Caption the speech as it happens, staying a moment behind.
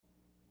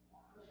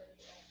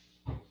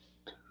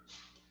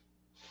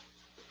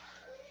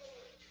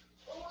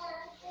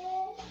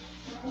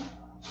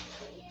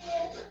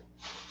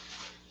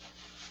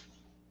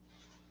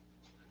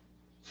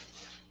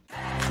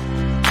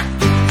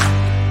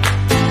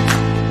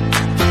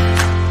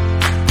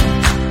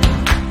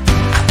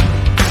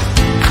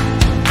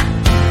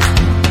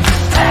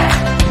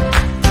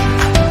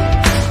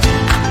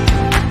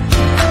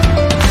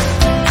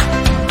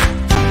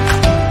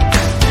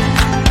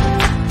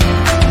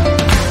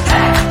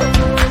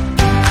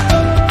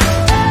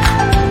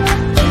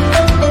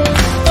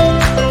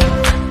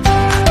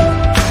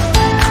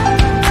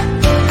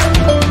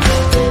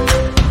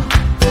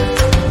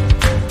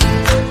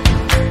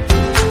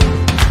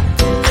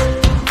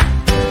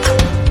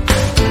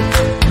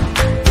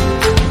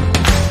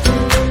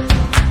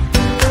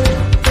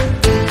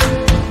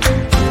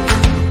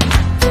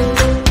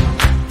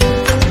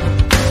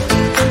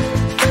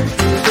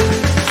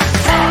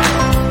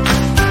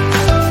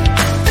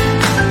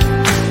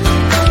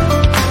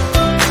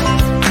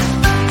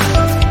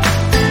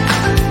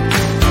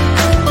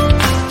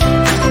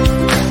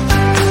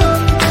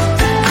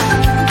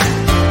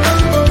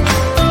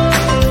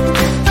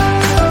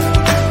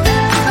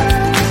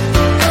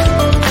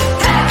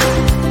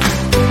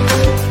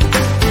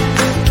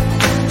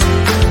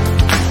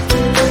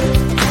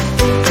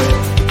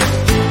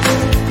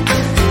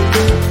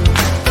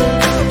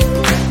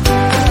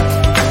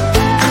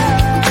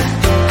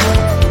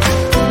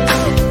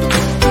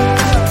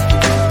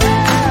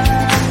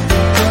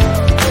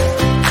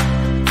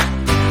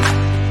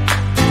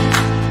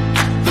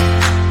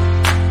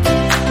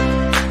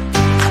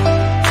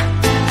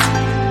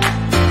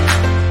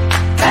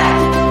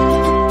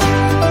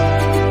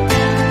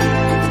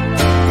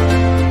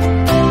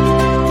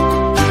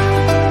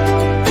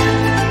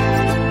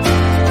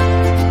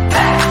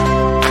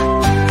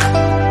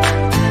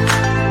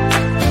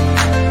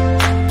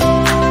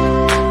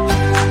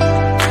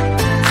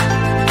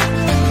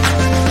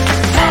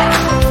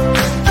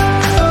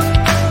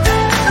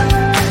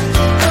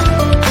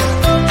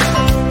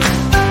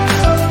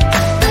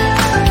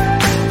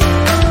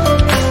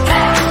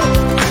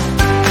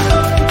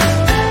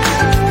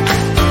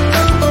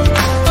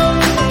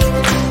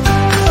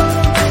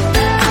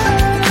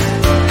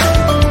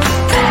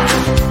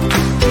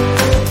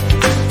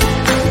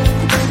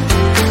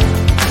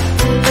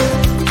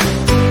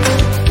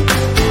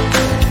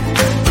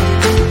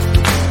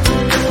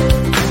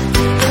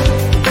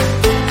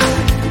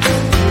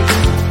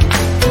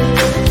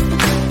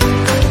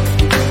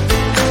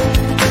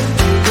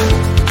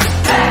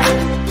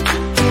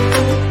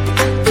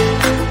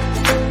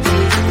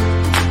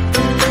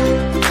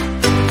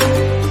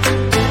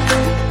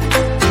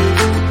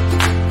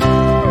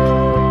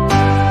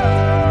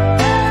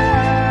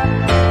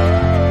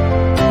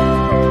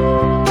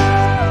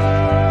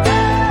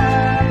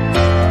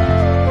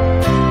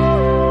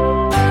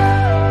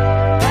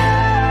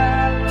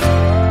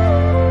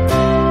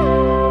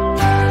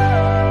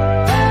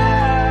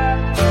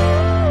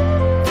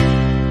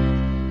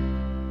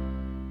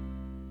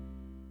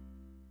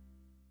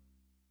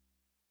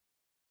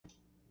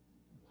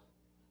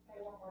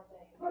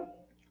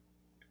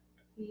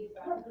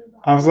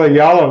I was like,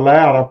 y'all are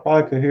loud. I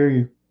probably could hear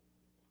you.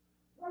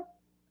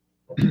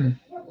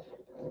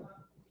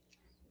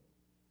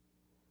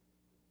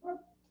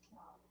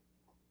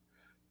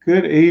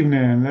 Good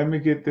evening. Let me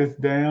get this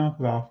down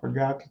because I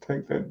forgot to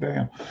take that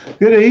down.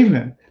 Good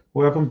evening.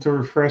 Welcome to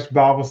Refresh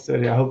Bible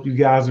Study. I hope you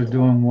guys are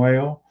doing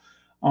well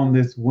on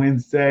this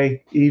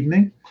Wednesday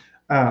evening.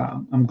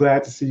 I'm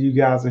glad to see you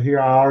guys are here.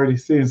 I already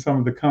see in some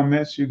of the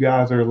comments you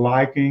guys are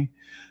liking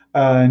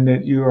and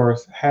that you are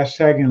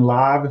hashtagging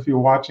live if you're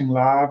watching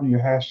live, and your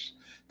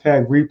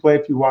hashtag replay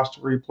if you watch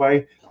the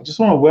replay. I just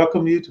want to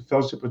welcome you to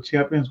Fellowship of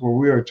Champions, where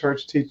we are a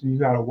church teaching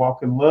you how to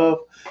walk in love,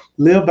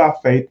 live by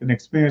faith, and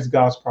experience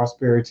God's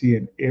prosperity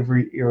in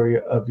every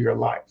area of your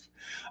life.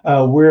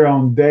 We're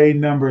on day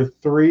number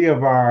 3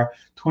 of our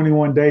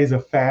 21 days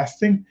of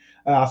fasting.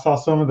 I saw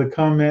some of the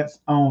comments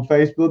on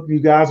Facebook.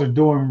 You guys are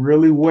doing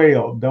really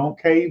well. Don't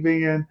cave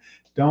in.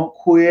 Don't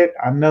quit.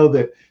 I know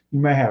that you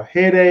may have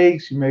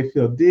headaches, you may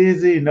feel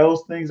dizzy, and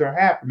those things are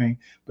happening,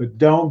 but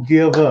don't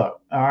give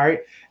up. All right.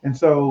 And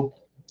so,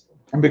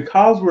 and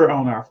because we're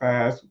on our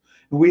fast,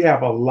 and we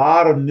have a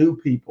lot of new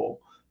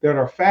people that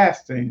are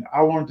fasting,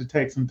 I wanted to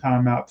take some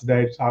time out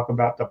today to talk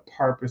about the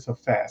purpose of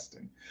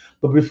fasting.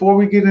 But before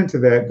we get into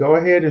that, go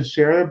ahead and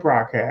share the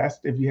broadcast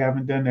if you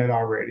haven't done that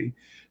already.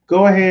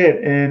 Go ahead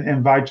and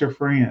invite your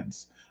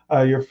friends,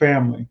 your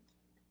family.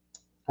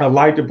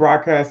 Like the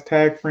broadcast,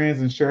 tag friends,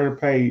 and share the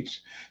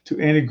page to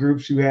any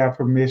groups you have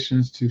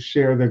permissions to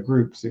share the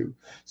group to.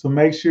 So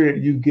make sure that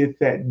you get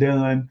that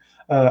done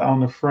on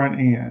the front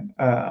end.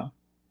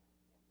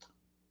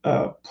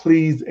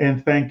 Please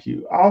and thank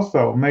you.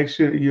 Also, make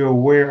sure that you're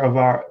aware of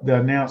the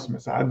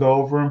announcements. I go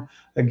over them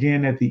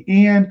again at the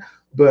end,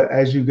 but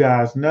as you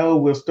guys know,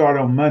 we'll start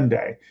on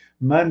Monday.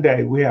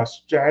 Monday, we have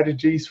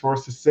strategies for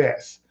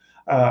success.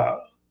 Uh,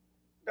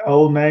 the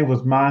old name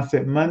was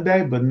Mindset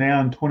Monday, but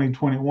now in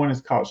 2021 it's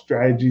called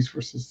Strategies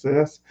for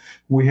Success.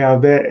 We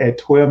have that at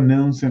 12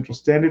 noon Central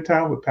Standard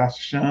Time with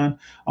Pastor Sean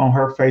on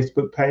her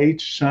Facebook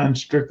page, Sean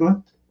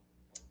Strickland.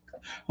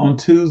 On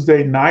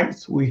Tuesday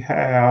nights, we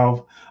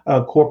have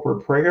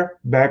corporate prayer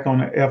back on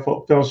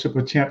the Fellowship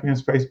of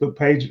Champions Facebook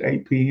page at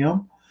 8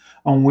 p.m.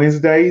 On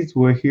Wednesdays,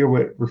 we're here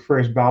with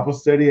Refresh Bible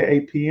Study at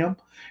 8 p.m.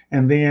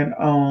 And then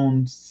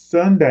on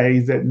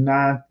Sundays at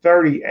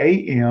 9:30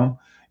 a.m.,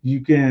 you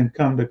can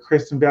come to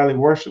Kristen Valley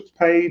Worship's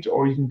page,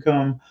 or you can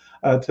come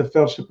to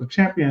Fellowship of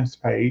Champions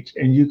page,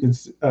 and you can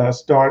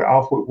start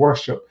off with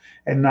worship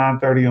at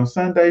 9:30 on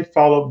Sunday,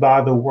 followed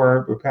by the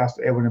Word with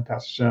Pastor Edwin and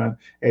Pastor Sean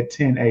at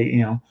 10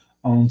 a.m.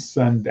 on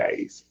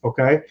Sundays.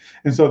 Okay.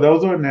 And so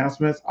those are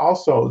announcements.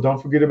 Also,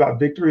 don't forget about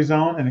Victory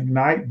Zone and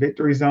Ignite.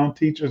 Victory Zone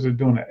teachers are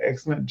doing an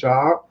excellent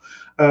job.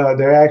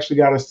 They actually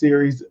got a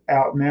series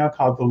out now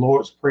called The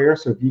Lord's Prayer.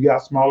 So if you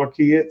got smaller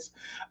kids,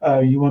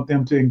 you want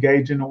them to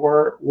engage in the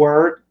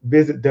word,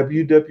 visit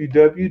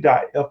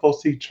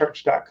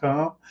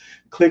www.focchurch.com.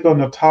 Click on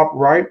the top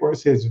right where it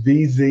says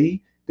VZ.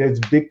 That's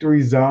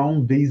Victory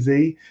Zone,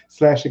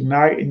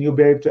 VZ/Ignite, and you'll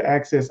be able to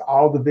access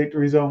all the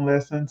Victory Zone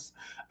lessons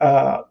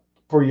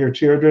for your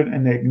children.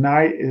 And the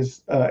Ignite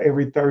is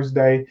every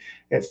Thursday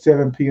at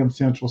 7 p.m.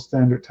 Central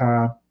Standard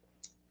Time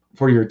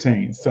for your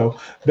teens. So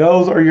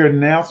those are your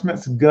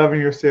announcements.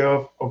 Govern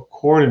yourself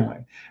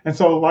accordingly. And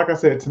so, like I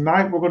said,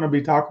 tonight we're going to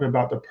be talking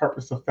about the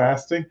purpose of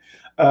fasting.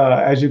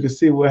 As you can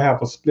see, we'll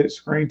have a split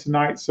screen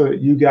tonight so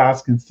that you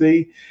guys can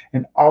see.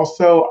 And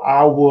also,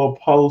 I will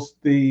post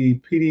the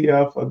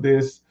PDF of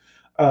this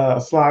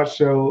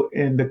slideshow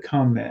in the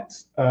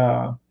comments.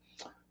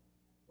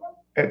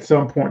 At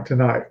some point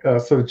tonight,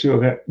 so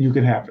that you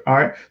can have it. All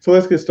right. So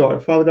let's get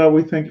started. Father God,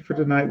 we thank you for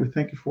tonight. We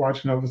thank you for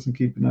watching over us and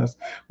keeping us.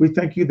 We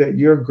thank you that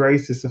your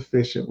grace is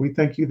sufficient. We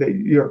thank you that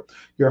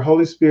your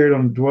Holy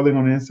Spirit dwelling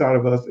on the inside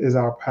of us is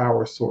our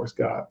power source,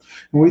 God.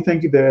 And we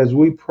thank you that as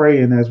we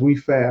pray and as we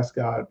fast,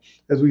 God,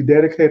 as we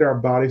dedicate our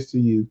bodies to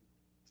you,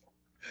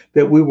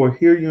 that we will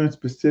hear you in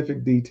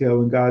specific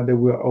detail, and God, that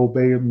we'll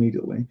obey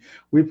immediately.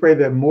 We pray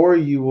that more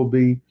of you will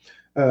be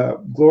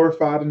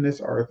glorified in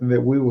this earth, and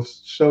that we will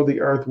show the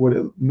earth what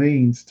it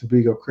means to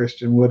be a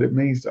Christian, what it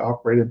means to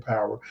operate in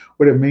power,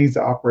 what it means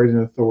to operate in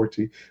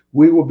authority.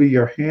 We will be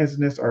your hands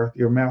in this earth,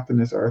 your mouth in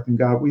this earth. And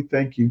God, we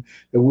thank you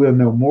that we'll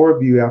know more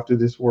of you after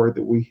this word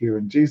that we hear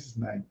in Jesus'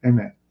 name.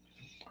 Amen.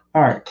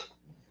 All right.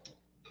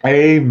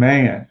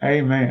 Amen.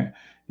 Amen.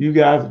 You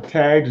guys are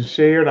tagged and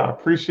shared. I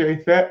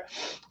appreciate that.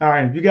 All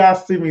right. If you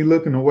guys see me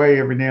looking away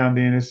every now and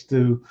then, it's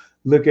to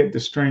look at the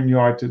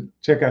StreamYard to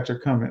check out your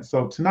comments.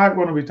 So tonight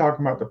we're going to be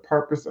talking about the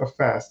purpose of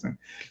fasting.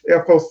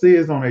 FOC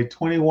is on a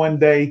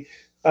 21-day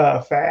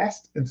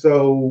fast. And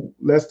so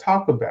let's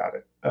talk about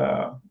it.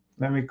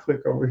 Let me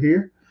click over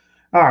here.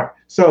 All right.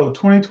 So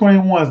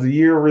 2021 is the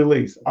year of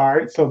release. All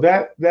right. So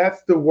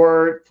that's the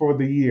word for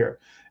the year.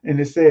 And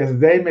it says,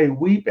 they may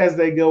weep as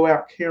they go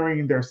out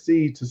carrying their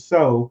seed to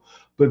sow,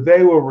 but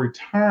they will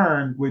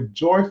return with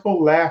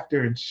joyful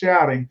laughter and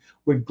shouting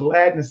with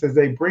gladness as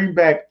they bring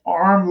back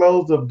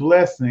armloads of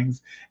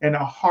blessings and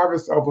a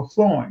harvest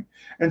overflowing.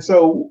 And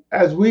so,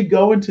 as we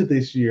go into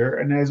this year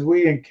and as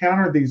we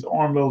encounter these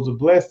armloads of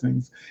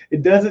blessings,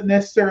 it doesn't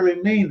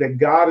necessarily mean that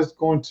God is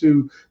going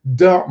to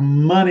dump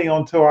money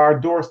onto our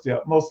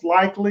doorstep. Most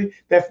likely,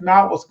 that's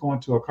not what's going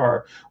to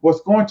occur.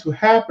 What's going to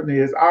happen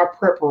is our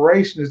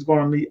preparation is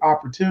going to meet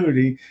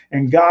opportunity,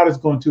 and God is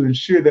going to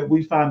ensure that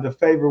we find the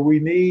favor we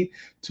need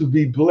to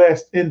be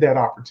blessed in that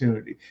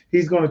opportunity.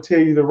 He's going to tell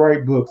you the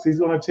right books. He's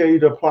going to tell you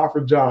to apply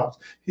for jobs.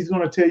 He's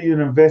going to tell you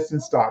to invest in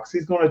stocks.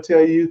 He's going to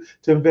tell you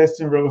to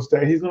invest in real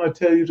estate. He's going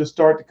to tell you to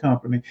start the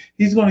company.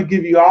 He's going to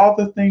give you all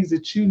the things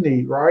that you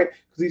need, right?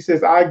 Because he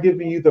says, I've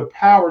given you the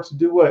power to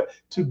do what?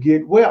 To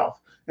get wealth.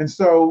 And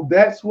so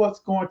that's what's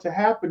going to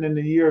happen in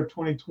the year of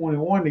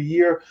 2021, the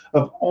year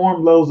of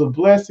armloads of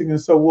blessing. And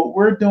so what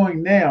we're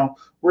doing now,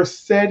 we're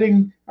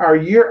setting our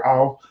year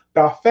off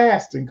by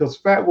fasting, because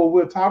what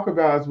we'll talk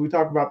about as we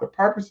talk about the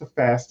purpose of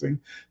fasting.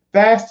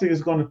 Fasting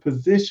is going to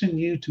position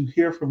you to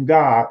hear from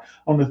God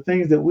on the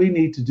things that we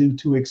need to do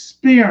to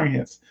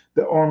experience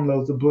the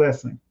armloads of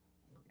blessing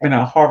and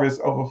our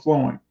harvest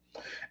overflowing.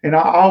 And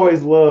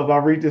I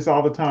read this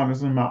all the time.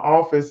 It's in my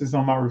office, it's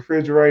on my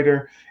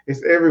refrigerator,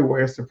 it's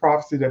everywhere. It's the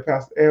prophecy that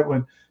Pastor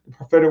Edwin, the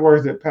prophetic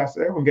words that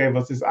Pastor Edwin gave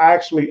us. It's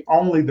actually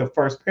only the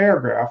first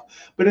paragraph,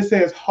 but it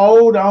says,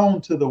 hold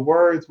on to the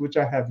words which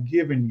I have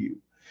given you,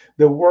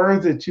 the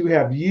words that you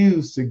have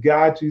used to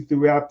guide you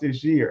throughout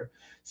this year.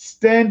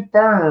 Stand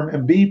firm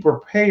and be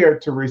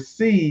prepared to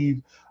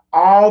receive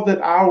all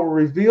that I will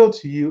reveal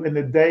to you in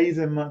the days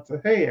and months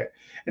ahead.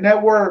 And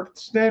that word,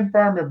 stand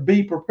firm and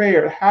be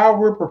prepared, how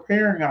we're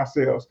preparing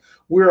ourselves.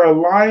 We're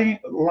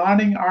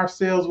aligning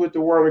ourselves with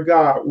the word of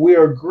God.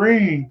 We're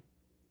agreeing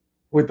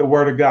with the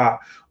word of God.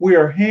 We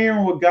are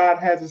hearing what God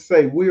has to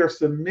say. We are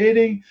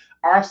submitting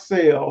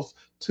ourselves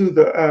to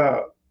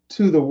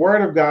the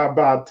word of God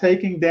by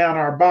taking down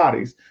our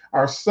bodies,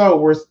 our soul.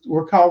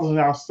 We're causing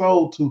our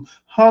soul to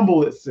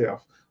humble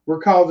itself. We're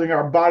causing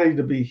our body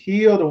to be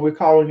healed, and we're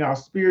calling our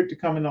spirit to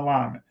come in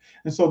alignment.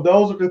 And so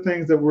those are the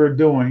things that we're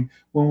doing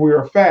when we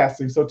are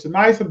fasting. So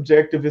tonight's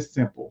objective is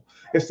simple.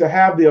 It's to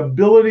have the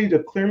ability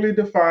to clearly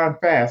define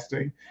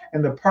fasting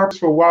and the purpose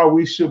for why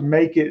we should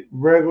make it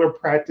regular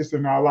practice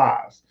in our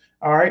lives.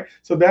 All right.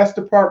 So that's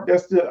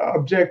the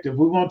objective.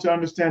 We want to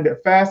understand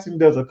that fasting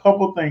does a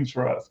couple things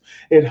for us.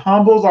 It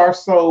humbles our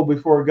soul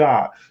before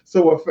God.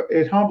 So if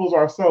it humbles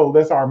our soul,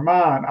 that's our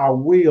mind, our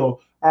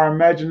will, our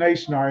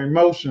imagination, our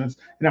emotions,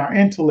 and our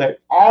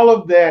intellect. All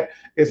of that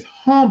is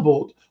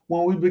humbled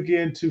when we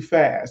begin to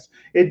fast.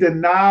 It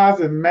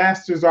denies and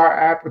masters our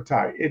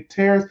appetite. It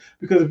tears,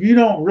 because if you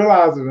don't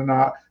realize it or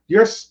not,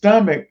 your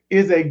stomach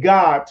is a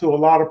god to a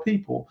lot of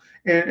people.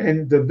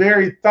 And the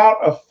very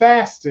thought of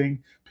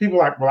fasting,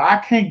 people are like, well, I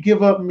can't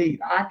give up meat.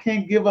 I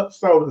can't give up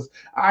sodas.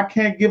 I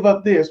can't give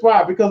up this.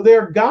 Why? Because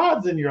there are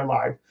gods in your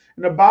life.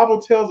 And the Bible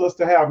tells us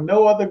to have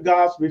no other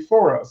gods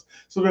before us.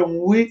 So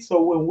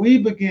when we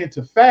begin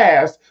to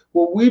fast,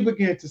 what we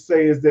begin to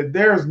say is that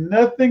there's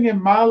nothing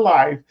in my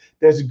life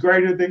that's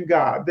greater than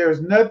God.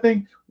 There's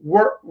nothing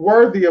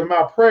worthy of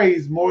my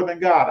praise more than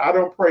God. I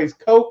don't praise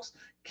cokes,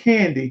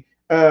 candy,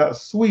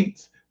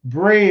 sweets,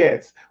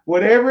 breads,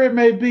 whatever it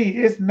may be.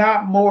 It's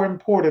not more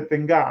important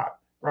than God,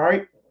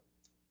 right?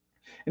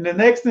 And the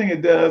next thing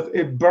it does,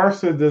 it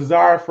bursts a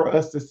desire for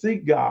us to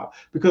seek God.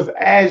 Because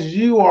as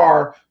you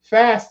are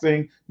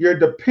fasting, your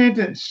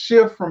dependence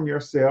shifts from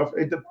yourself.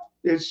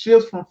 It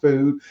shifts from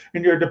food,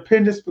 and your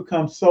dependence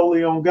becomes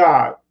solely on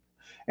God.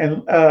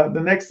 And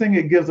the next thing,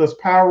 it gives us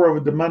power over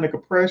demonic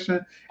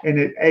oppression, and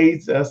it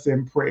aids us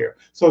in prayer.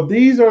 So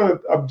these are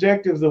the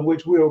objectives of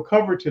which we'll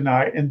cover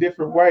tonight in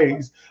different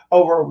ways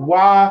over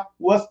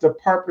what's the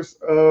purpose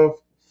of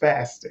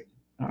fasting.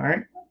 All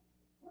right.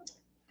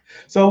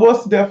 So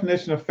what's the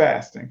definition of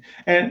fasting?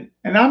 And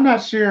I'm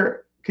not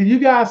sure, can you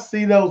guys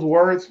see those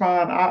words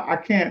fine? I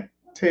can't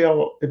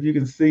tell if you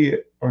can see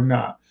it or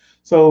not.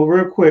 So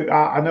real quick,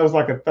 I know it's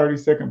like a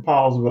 30-second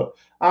pause, but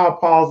I'll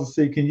pause to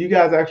see, can you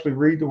guys actually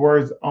read the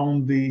words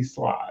on the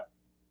slide?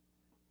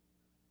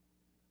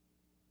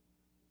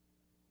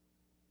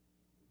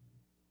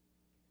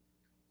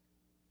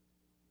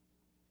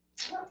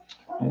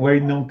 I'm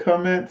waiting on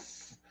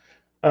comments.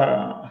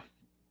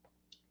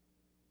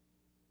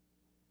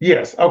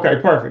 Yes. Okay.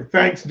 Perfect.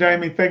 Thanks,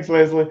 Jamie. Thanks,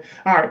 Leslie.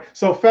 All right.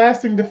 So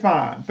fasting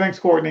defined. Thanks,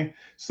 Courtney.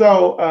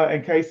 So,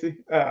 and Casey,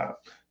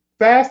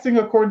 fasting,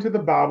 according to the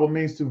Bible,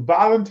 means to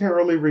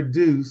voluntarily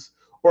reduce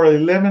or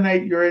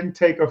eliminate your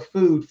intake of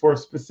food for a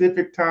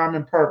specific time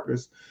and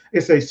purpose.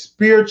 It's a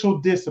spiritual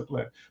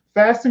discipline.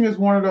 Fasting is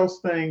one of those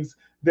things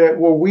that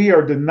where we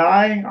are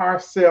denying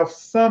ourselves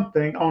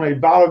something on a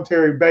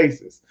voluntary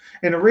basis.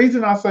 And the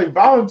reason I say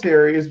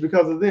voluntary is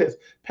because of this.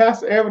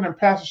 Pastor Evan and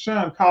Pastor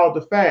Sean called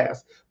to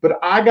fast, but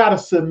I got to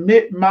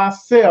submit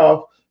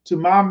myself to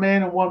my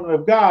man and woman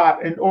of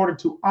God in order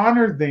to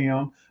honor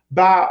them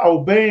by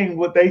obeying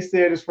what they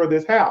said is for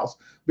this house.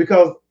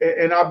 Because,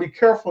 and I'll be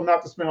careful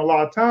not to spend a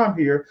lot of time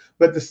here,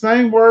 but the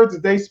same words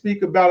that they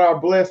speak about our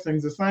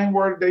blessings, the same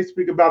word that they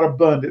speak about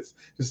abundance,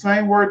 the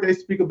same word they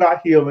speak about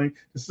healing,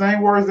 the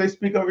same words they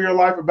speak over your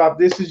life about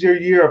this is your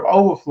year of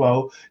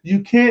overflow.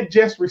 You can't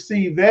just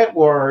receive that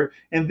word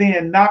and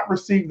then not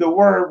receive the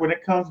word when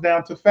it comes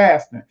down to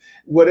fasting.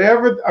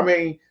 Whatever, I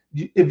mean,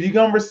 if you're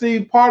going to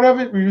receive part of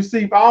it, you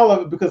receive all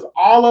of it, because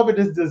all of it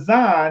is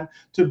designed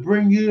to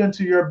bring you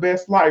into your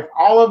best life.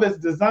 All of it's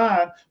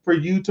designed for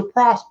you to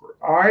prosper.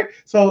 All right.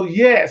 So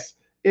yes,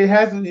 it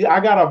has. I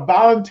got to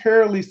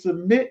voluntarily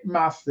submit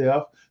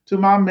myself to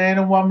my man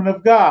and woman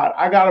of God.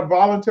 I got to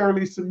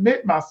voluntarily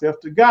submit myself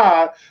to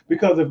God,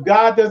 because if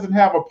God doesn't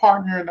have a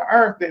partner in the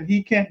earth, then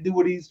he can't do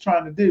what he's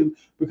trying to do,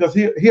 because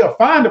he'll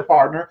find a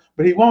partner,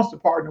 but he wants to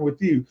partner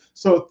with you.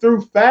 So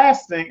through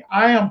fasting,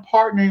 I am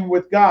partnering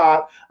with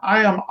God.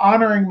 I am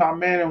honoring my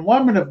man and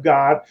woman of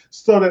God,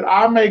 so that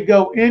I may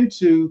go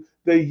into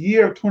the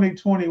year of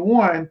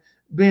 2021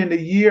 being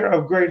the year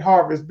of great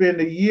harvest, being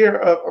the year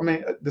of,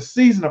 the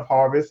season of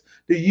harvest,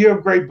 the year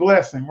of great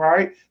blessing,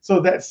 right? So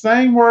that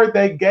same word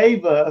they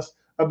gave us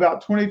about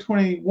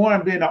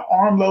 2021 being an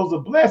armloads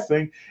of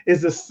blessing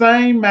is the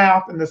same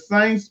mouth and the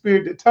same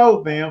spirit that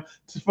told them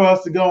for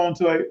us to go on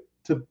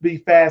to be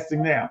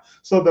fasting now.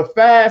 So the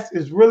fast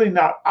is really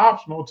not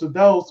optional to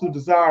those who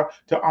desire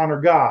to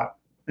honor God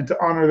and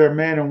to honor their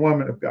man and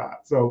woman of God.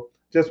 So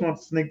just want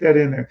to sneak that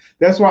in there.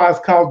 That's why it's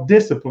called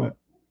discipline.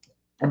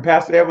 And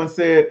Pastor Evan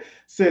said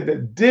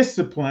that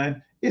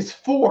discipline is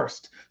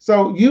forced.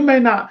 So you may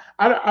not,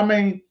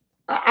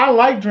 I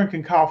like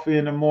drinking coffee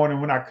in the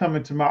morning when I come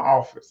into my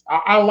office.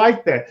 I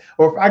like that.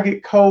 Or if I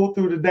get cold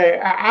through the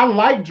day, I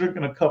like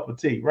drinking a cup of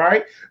tea,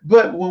 right?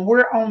 But when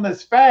we're on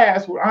this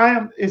fast,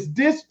 it's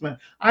discipline.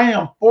 I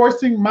am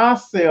forcing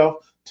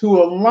myself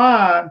to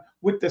align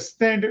with the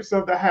standards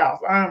of the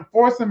house. I am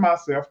forcing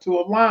myself to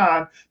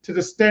align to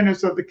the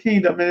standards of the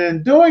kingdom. And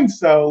in doing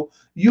so,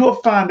 you'll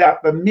find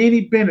out the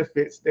many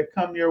benefits that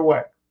come your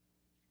way.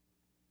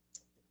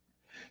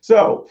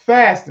 So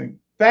fasting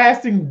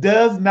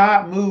does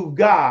not move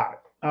God.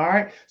 All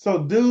right. So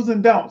do's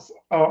and don'ts,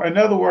 or in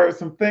other words,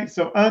 some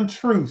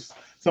untruths,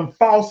 some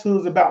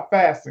falsehoods about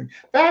fasting.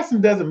 Fasting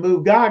doesn't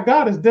move God.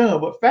 God is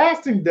done. What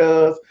fasting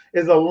does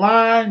is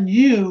align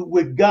you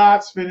with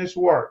God's finished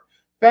work.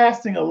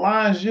 Fasting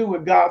aligns you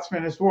with God's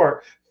finished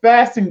work.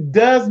 Fasting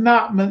does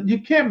not,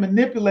 you can't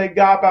manipulate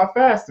God by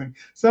fasting.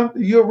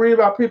 You'll read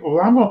about people,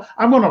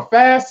 I'm gonna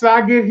fast so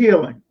I get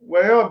healing.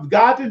 Well, if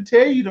God didn't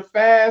tell you to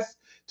fast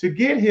to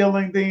get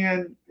healing,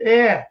 then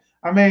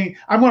I'm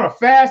gonna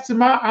fast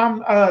till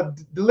I'm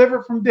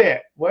delivered from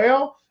debt.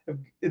 Well,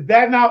 if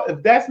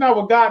that's not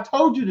what God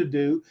told you to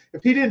do,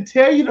 if he didn't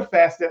tell you to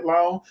fast that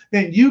long,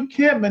 then you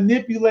can't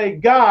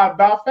manipulate God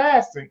by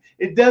fasting.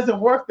 It doesn't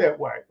work that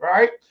way,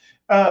 right?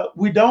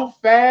 We don't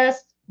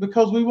fast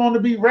because we want to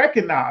be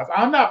recognized.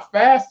 I'm not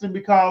fasting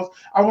because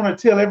I want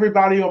to tell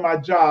everybody on my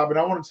job and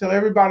I want to tell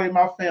everybody in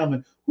my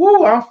family,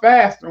 whoo, I'm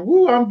fasting.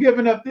 Whoo, I'm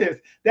giving up this.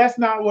 That's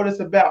not what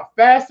it's about.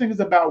 Fasting is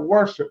about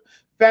worship.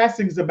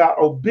 Fasting is about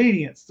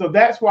obedience. So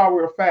that's why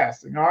we're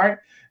fasting, all right?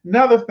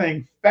 Another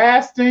thing,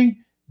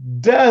 fasting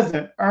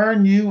doesn't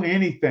earn you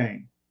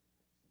anything.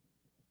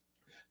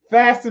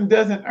 Fasting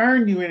doesn't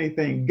earn you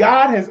anything.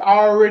 God has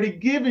already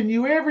given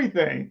you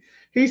everything.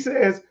 He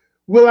says,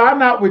 will I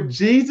not with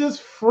Jesus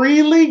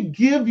freely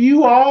give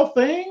you all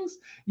things?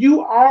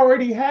 You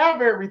already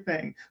have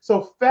everything.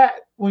 So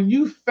when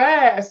you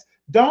fast,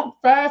 don't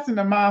fast in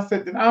the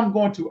mindset that I'm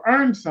going to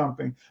earn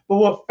something. But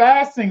what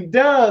fasting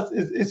does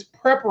is it's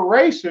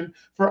preparation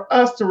for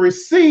us to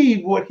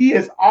receive what he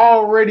has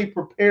already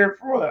prepared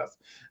for us.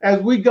 As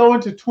we go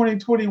into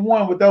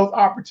 2021 with those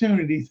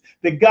opportunities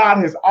that God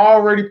has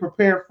already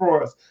prepared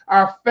for us,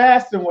 our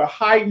fasting will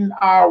heighten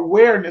our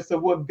awareness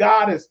of what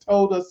God has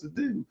told us to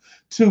do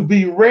to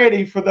be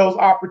ready for those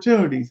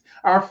opportunities.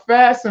 Our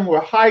fasting will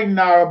heighten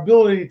our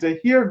ability to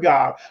hear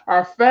God.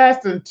 Our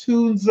fasting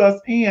tunes us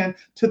in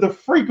to the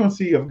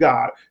frequency of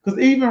God. Because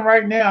even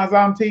right now, as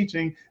I'm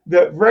teaching,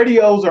 the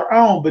radios are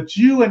on, but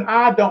you and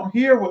I don't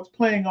hear what's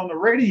playing on the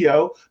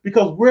radio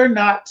because we're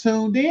not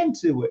tuned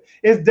into it.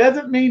 It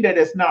doesn't mean that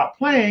it's not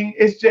playing.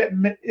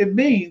 It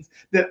means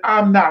that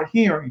I'm not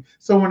hearing.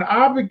 So when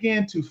I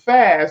begin to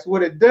fast,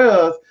 what it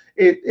does,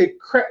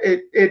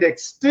 it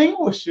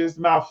extinguishes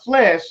my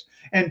flesh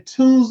and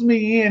tunes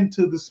me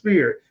into the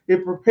spirit.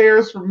 It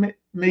prepares for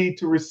me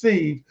to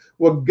receive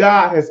what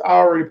God has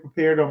already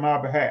prepared on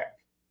my behalf.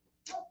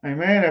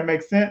 Amen. That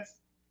makes sense.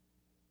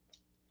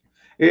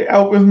 It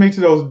opens me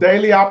to those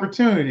daily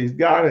opportunities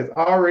God has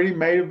already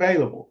made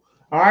available.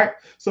 All right.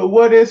 So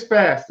what is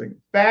fasting?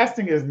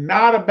 Fasting is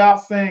not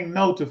about saying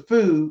no to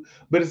food,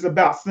 but it's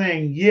about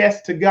saying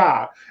yes to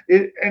God.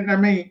 And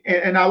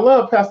I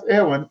love Pastor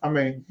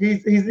Edwin.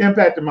 He's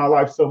impacted my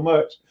life so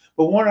much.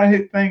 But one of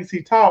his things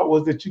he taught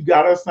was that you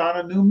got to assign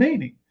a new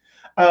meaning.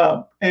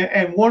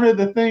 And one of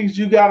the things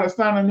you got to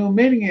assign a new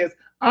meaning is,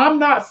 I'm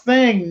not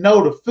saying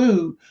no to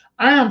food.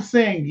 I am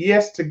saying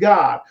yes to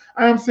God.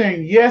 I am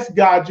saying, yes,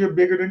 God, you're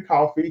bigger than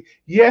coffee.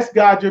 Yes,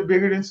 God, you're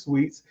bigger than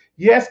sweets.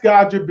 Yes,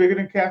 God, you're bigger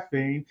than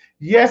caffeine.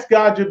 Yes,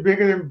 God, you're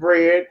bigger than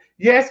bread.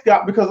 Yes,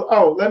 God, because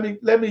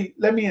let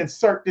me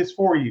insert this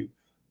for you.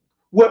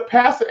 What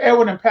Pastor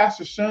Edwin and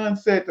Pastor Sean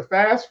said to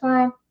fast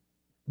from,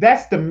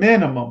 that's the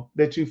minimum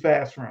that you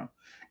fast from.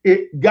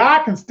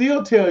 God can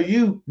still tell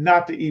you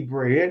not to eat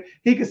bread.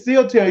 He can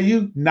still tell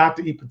you not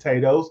to eat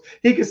potatoes.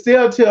 He can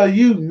still tell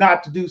you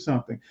not to do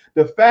something.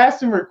 The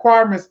fasting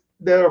requirements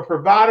that are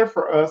provided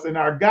for us in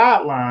our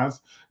guidelines,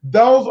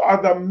 those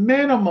are the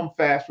minimum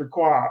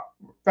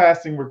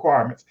fasting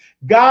requirements.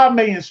 God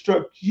may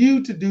instruct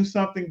you to do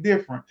something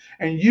different,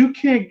 and you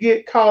can't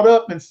get caught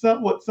up in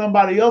what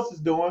somebody else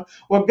is doing.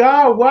 Well,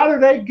 God, why do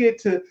they get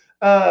to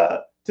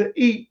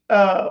eat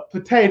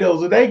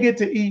potatoes, or they get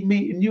to eat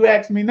meat, and you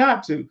ask me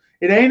not to?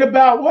 It ain't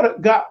about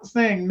what God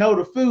saying no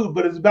to food,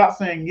 but it's about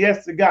saying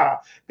yes to God.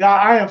 God,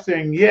 I am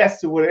saying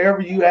yes to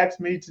whatever you ask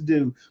me to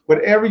do,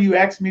 whatever you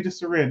ask me to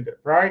surrender,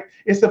 right?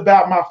 It's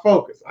about my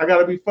focus. I got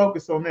to be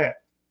focused on that.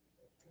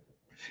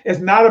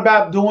 It's not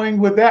about doing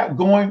without,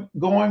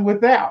 going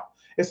without.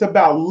 It's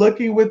about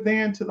looking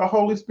within to the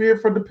Holy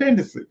Spirit for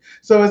dependency.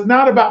 So it's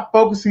not about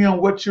focusing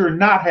on what you're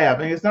not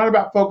having. It's not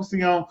about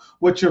focusing on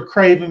what you're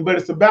craving, but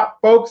it's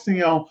about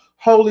focusing on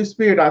Holy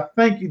Spirit. I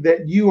thank you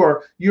that you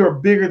are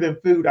bigger than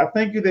food. I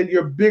thank you that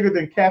you're bigger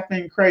than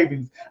caffeine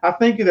cravings. I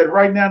thank you that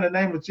right now in the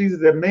name of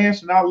Jesus, that man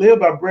should not live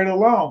by bread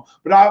alone,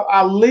 but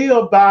I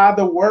live by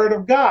the word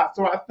of God.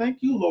 So I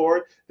thank you,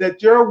 Lord,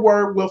 that your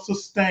word will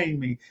sustain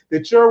me,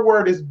 that your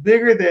word is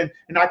bigger than,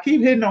 and I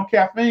keep hitting on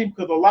caffeine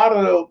because a lot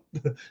of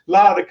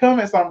the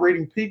comments I'm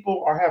reading,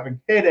 people are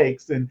having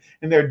headaches and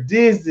they're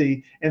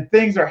dizzy and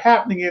things are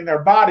happening in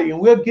their body. And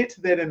we'll get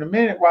to that in a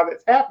minute while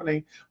that's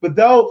happening. But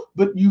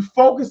you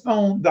focus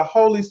on the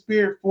Holy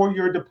Spirit for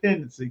your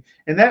dependency.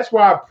 And that's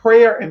why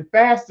prayer and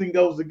fasting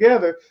goes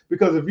together,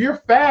 because if you're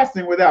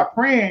fasting without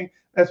praying,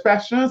 as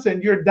Pastor Sean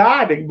said, you're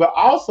dieting, but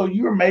also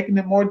you're making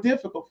it more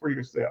difficult for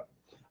yourself.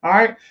 All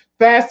right.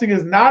 Fasting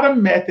is not a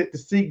method to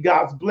seek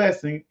God's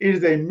blessing. It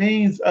is a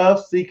means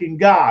of seeking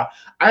God.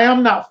 I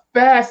am not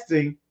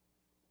fasting.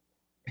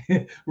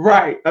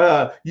 Right.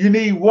 You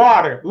need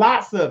water,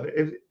 lots of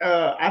it.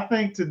 I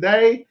think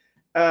today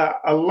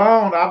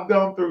alone, I've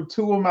gone through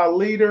 2 of my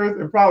liters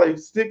and probably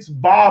 6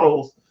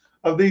 bottles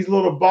of these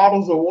little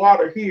bottles of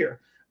water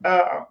here.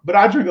 But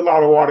I drink a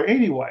lot of water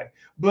anyway.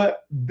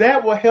 But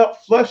that will help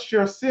flush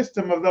your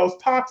system of those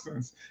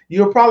toxins.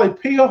 You'll probably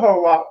pee a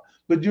whole lot,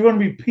 but you're going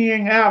to be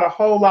peeing out a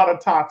whole lot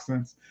of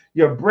toxins.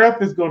 Your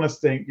breath is going to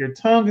stink. Your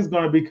tongue is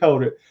going to be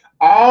coated.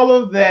 All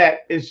of that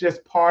is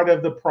just part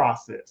of the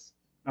process.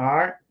 All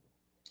right.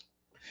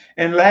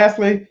 And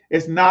lastly,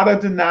 it's not a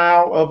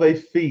denial of a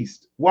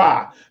feast.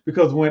 Why?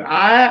 Because when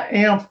I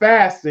am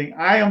fasting,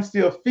 I am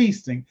still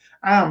feasting.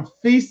 I am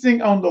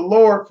feasting on the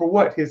Lord for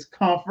what? His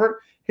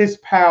comfort, his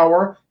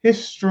power,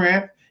 his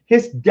strength,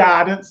 his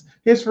guidance,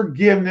 his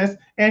forgiveness,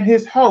 and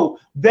his hope.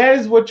 That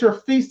is what you're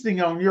feasting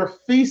on. You're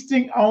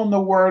feasting on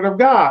the word of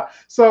God.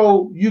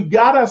 So you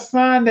got to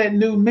assign that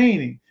new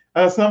meaning.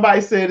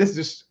 Somebody said this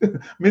is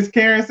Miss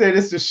Karen said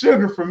it's the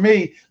sugar for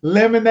me,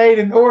 lemonade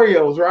and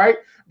Oreos, right?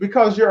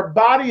 Because your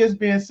body is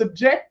being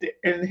subjected.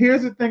 And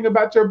here's the thing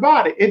about your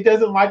body. It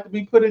doesn't like to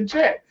be put in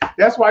check.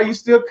 That's why you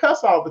still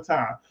cuss all the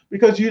time,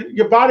 because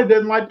your body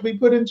doesn't like to be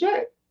put in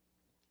check.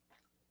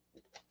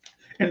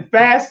 And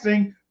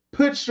fasting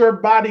puts your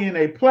body in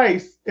the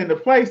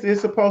place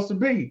it's supposed to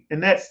be.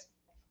 And that's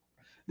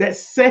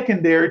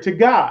secondary to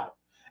God.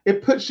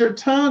 It puts your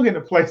tongue in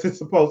the place it's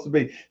supposed to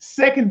be,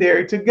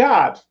 secondary to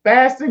God.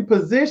 Fasting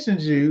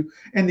positions you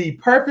in the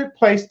perfect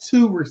place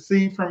to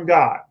receive from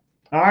God.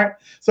 All right.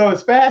 So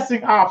is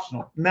fasting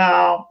optional?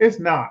 No, it's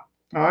not.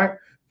 All right.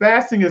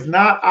 Fasting is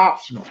not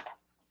optional.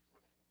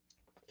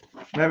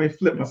 Let me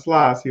flip my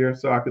slides here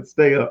so I could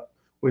stay up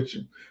with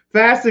you.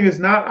 Fasting is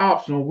not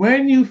optional.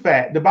 When you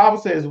fast, the Bible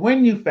says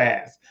when you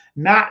fast,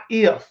 not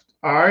if.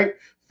 All right.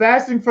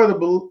 Fasting for the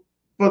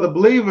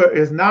believer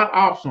is not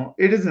optional.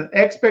 It is an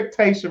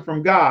expectation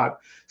from God,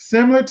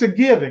 similar to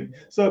giving.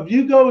 So if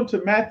you go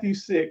into Matthew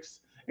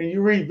 6 and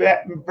you read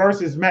that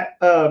verses,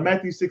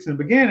 Matthew 6 in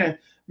the beginning,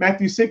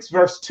 Matthew 6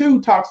 verse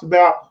 2 talks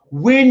about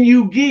when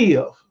you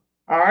give.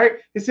 All right.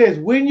 It says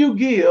when you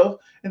give.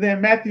 And then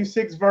Matthew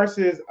 6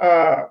 verses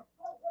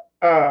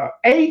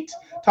 8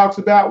 talks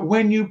about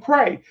when you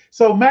pray.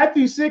 So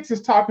Matthew 6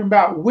 is talking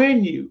about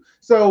when you.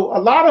 So a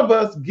lot of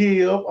us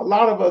give, a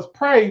lot of us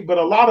pray, but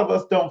a lot of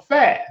us don't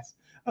fast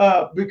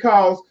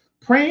because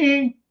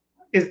praying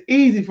is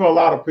easy for a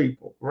lot of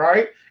people,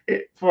 right?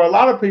 For a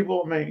lot of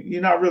people, I mean,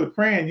 you're not really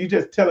praying. You're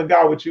just telling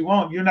God what you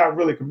want. You're not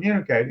really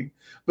communicating.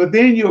 But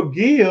then you'll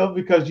give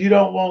because you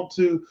don't want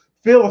to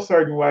feel a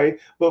certain way.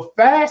 But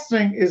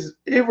fasting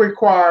it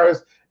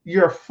requires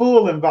your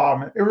full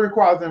involvement. It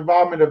requires the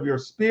involvement of your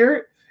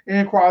spirit.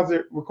 It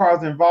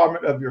requires the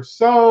involvement of your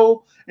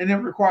soul, and it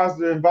requires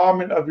the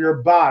involvement of your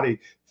body.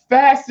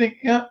 fasting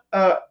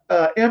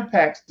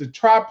impacts the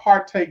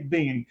tripartite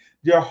being,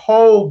 your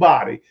whole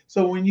body.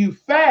 So when you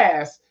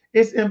fast,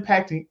 it's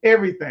impacting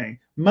everything.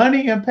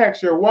 Money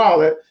impacts your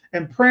wallet,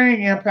 and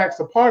praying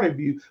impacts a part of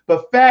you,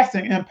 but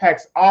fasting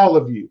impacts all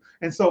of you.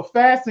 And so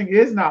fasting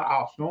is not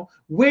optional.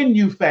 When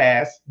you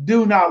fast,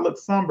 do not look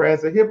somber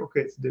as the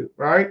hypocrites do,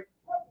 right?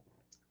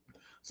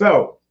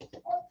 So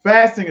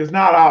fasting is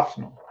not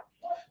optional.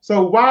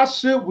 So why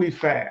should we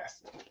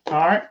fast?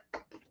 All right.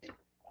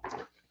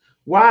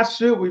 Why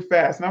should we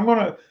fast?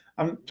 And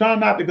I'm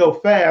trying not to go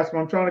fast, but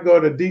I'm trying to go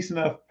at a decent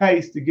enough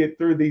pace to get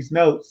through these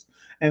notes.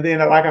 And then,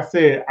 like I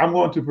said, I'm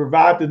going to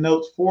provide the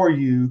notes for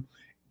you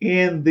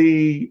in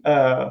the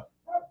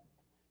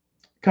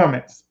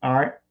comments. All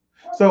right.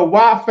 So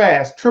why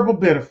fast? Triple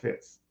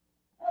benefits.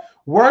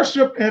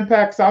 Worship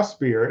impacts our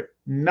spirit.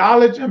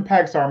 Knowledge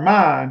impacts our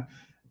mind.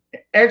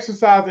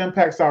 Exercise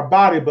impacts our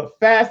body, but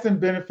fasting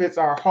benefits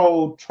our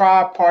whole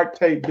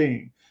tripartite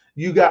being.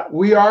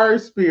 We are a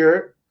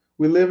spirit,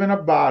 we live in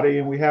a body,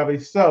 and we have a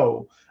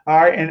soul. All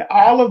right. And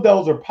all of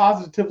those are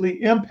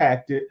positively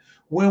impacted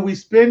when we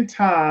spend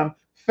time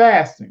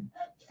fasting.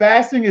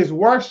 Fasting is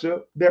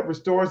worship that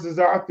restores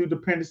desire through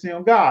dependency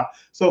on God.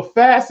 So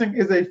fasting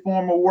is a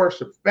form of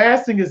worship.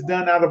 Fasting is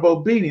done out of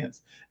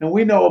obedience. And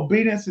we know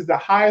obedience is the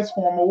highest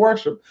form of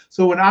worship.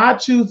 So when I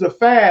choose to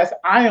fast,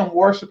 I am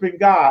worshiping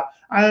God.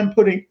 I am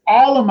putting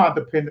all of my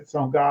dependence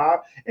on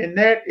God. And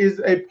that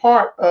is a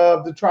part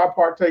of the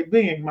tripartite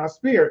being, my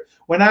spirit.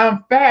 When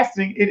I'm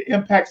fasting, it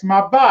impacts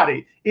my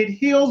body. It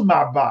heals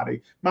my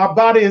body. My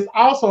body is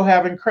also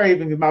having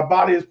cravings. My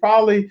body is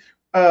probably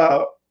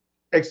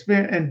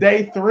in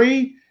day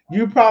 3,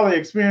 you're probably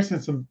experiencing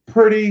some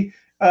pretty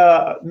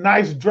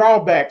nice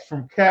drawbacks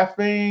from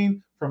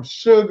caffeine, from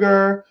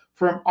sugar,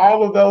 from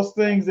all of those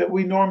things that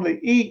we normally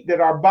eat that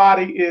our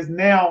body is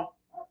now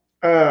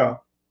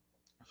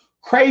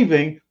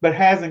craving but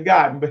hasn't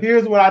gotten. But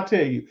here's what I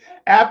tell you.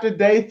 After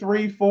day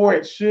 3, 4,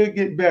 it should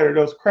get better.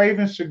 Those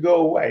cravings should go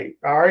away,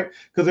 all right?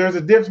 Because there's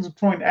a difference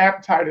between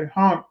appetite and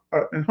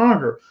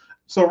hunger.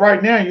 So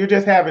right now, you're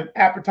just having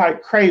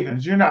appetite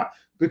cravings. You're not,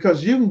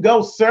 because you can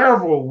go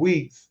several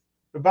weeks,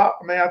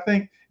 I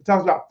think it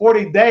talks about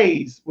 40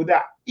 days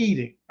without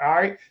eating, all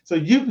right? So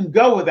you can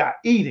go without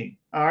eating,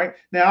 all right?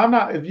 Now, I'm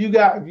not, if you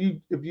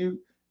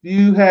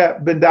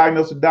have been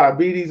diagnosed with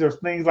diabetes or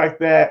things like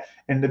that,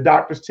 and the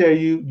doctors tell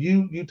you,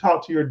 you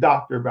talk to your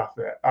doctor about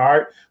that, all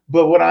right?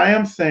 But what I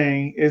am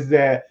saying is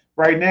that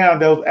right now,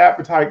 those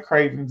appetite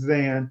cravings,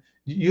 then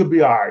you'll be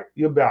all right.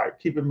 You'll be all right.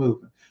 Keep it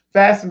moving.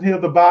 Fasting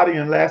heals the body,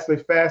 and lastly,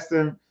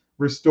 fasting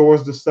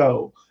restores the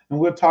soul. And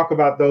we'll talk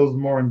about those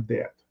more in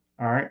depth,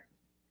 all right?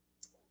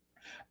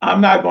 I'm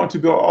not going to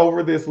go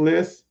over this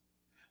list.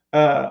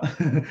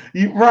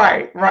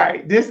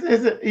 Right. This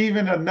isn't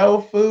even a no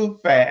food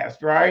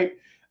fast, right?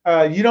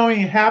 You don't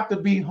even have to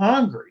be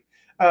hungry.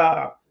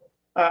 And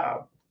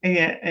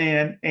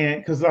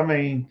because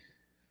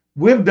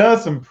we've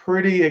done some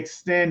pretty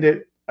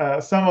extended.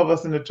 Some of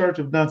us in the church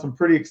have done some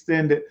pretty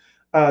extended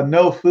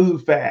no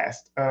food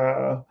fast.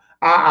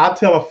 I'll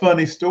tell a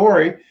funny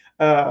story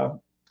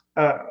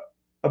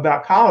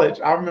about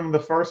college. I remember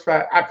the first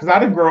fast, because I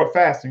didn't grow up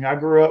fasting. I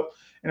grew up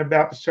in a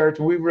Baptist church,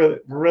 and we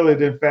really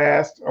didn't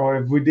fast, or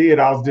if we did,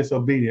 I was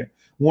disobedient.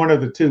 One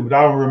of the two, but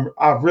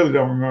I really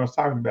don't remember us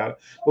talking about it.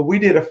 But we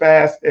did a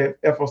fast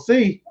at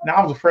FOC. Now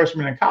I was a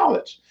freshman in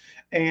college,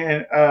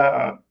 and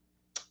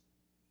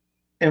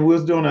we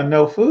was doing a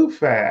no food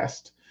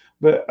fast,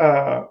 but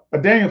a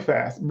Daniel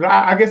fast. But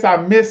I guess I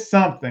missed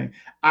something.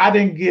 I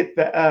didn't get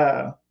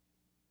the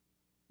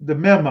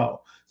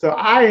memo, so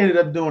I ended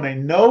up doing a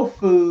no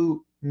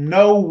food,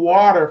 no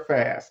water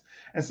fast.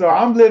 And so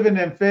I'm living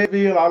in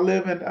Fayetteville. I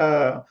live in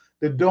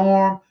the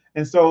dorm.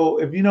 And so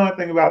if you know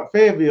anything about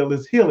Fayetteville,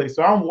 it's hilly.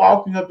 So I'm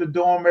walking up the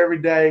dorm every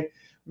day.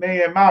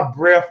 Man, my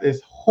breath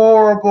is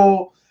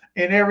horrible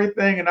and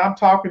everything. And I'm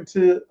talking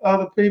to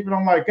other people.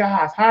 I'm like,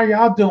 guys, how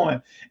y'all doing?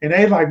 And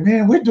they like,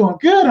 man, we're doing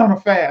good on a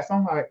fast.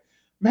 I'm like,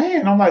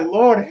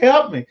 Lord,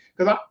 help me.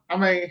 Because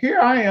here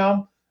I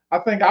am. I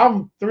think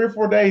I'm 3 or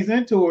 4 days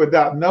into it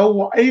without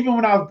even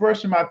when I was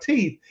brushing my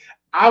teeth,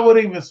 I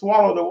would even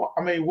swallow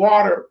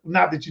water.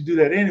 Not that you do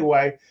that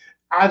anyway.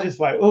 I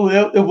just it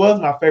was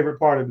my favorite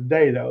part of the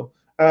day though,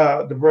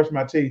 to brush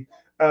my teeth,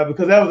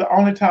 because that was the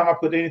only time I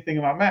put anything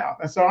in my mouth.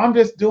 And so I'm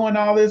just doing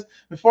all this.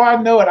 Before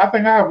I know it, I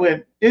think I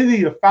went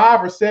either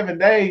 5 or 7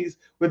 days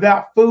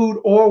without food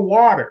or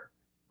water.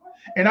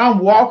 And I'm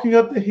walking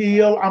up the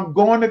hill. I'm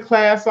going to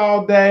class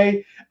all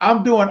day.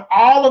 I'm doing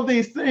all of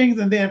these things.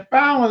 And then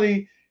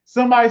finally,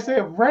 somebody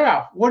said,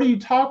 Ralph, what are you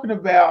talking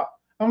about?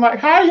 I'm like,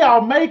 how y'all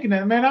making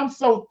it? Man, I'm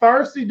so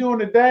thirsty during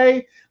the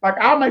day. Like,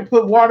 I may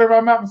put water in my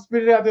mouth and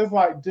spit it out. It's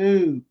like,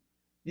 dude,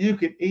 you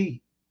can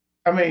eat.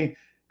 Because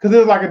it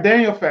was like a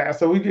Daniel fast.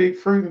 So we could eat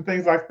fruit and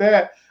things like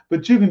that.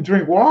 But you can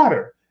drink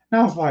water. And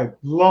I was like,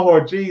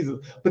 Lord Jesus.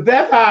 But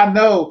that's how I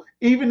know,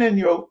 even in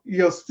your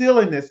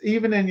silliness,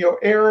 even in your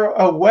error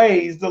of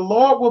ways, the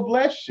Lord will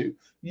bless you.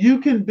 You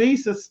can be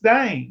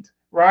sustained,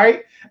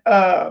 right?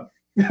 About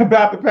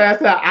to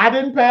pass out. I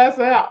didn't pass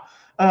out.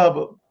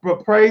 But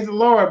but praise the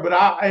Lord. But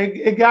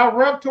it got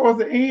rough towards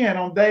the end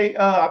on day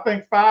I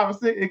think 5 or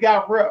 6. It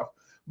got rough.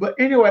 But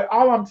anyway,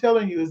 all I'm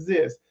telling you is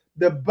this: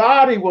 the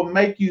body will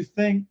make you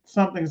think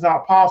something's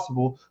not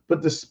possible,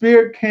 but the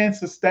spirit can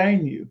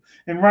sustain you.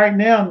 And right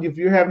now, if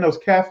you're having those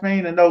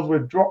caffeine and those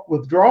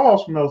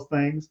withdrawals from those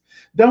things,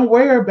 don't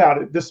worry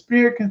about it. The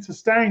spirit can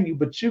sustain you,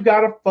 but you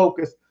got to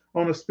focus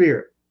on the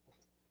spirit.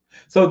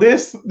 So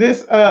this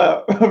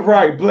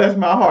right, bless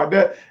my heart.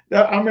 That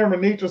I remember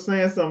Nietzsche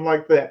saying something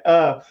like that.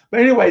 But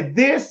anyway,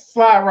 this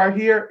slide right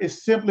here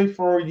is simply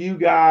for you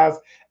guys,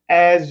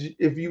 as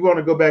if you want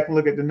to go back and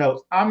look at the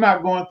notes. I'm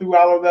not going through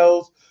all of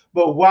those,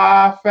 but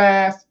why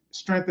fast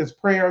strengthens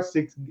prayer,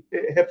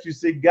 it helps you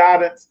seek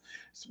guidance,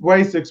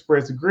 ways to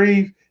express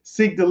grief,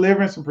 seek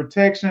deliverance and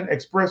protection,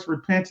 express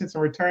repentance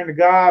and return to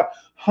God,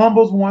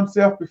 humbles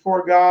oneself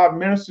before God,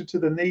 minister to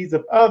the needs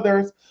of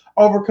others,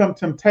 overcome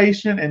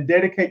temptation and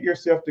dedicate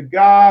yourself to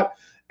God,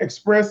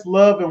 express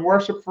love and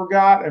worship for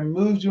God, and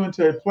moves you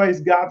into a place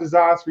God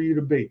desires for you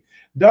to be.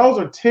 Those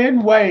are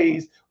 10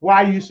 ways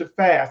why you should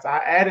fast. I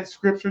added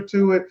scripture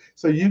to it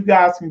so you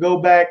guys can go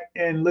back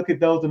and look at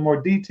those in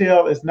more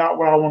detail. It's not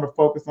what I want to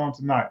focus on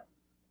tonight.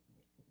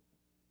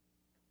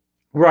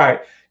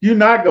 Right. You're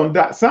not going to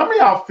die. Some of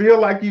y'all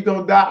feel like you're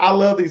going to die. I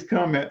love these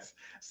comments.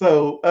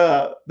 So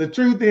the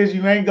truth is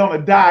you ain't going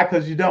to die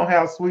because you don't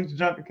have sweets,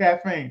 junk, and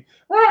caffeine.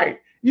 Right.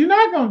 You're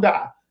not going to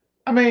die.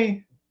 I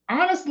mean,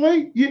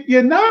 honestly,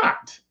 you're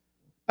not.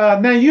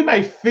 Now, you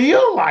may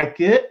feel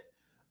like it,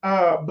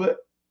 but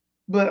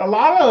a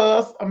lot of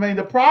us, I mean,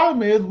 the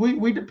problem is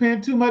we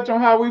depend too much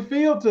on how we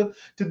feel to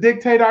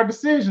dictate our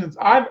decisions.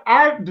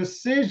 Our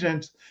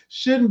decisions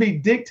shouldn't be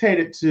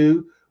dictated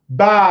to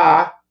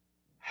by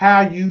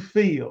how you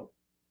feel.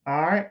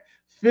 All right.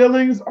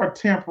 Feelings are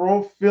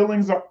temporal,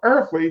 feelings are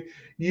earthly.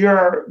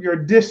 Your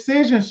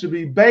decisions should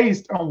be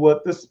based on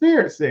what the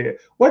Spirit said.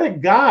 What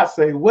did God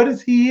say? What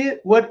is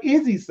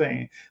he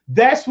saying?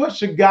 That's what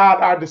should guide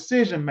our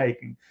decision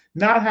making,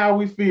 not how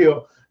we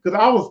feel.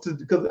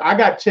 Because I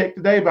got checked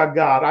today by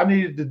God. I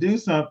needed to do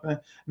something,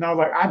 and I was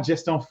like, I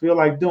just don't feel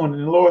like doing it.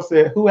 And the Lord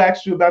said, who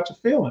asked you about your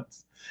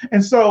feelings?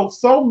 And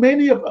so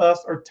many of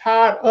us are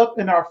tied up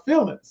in our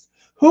feelings.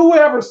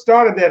 Whoever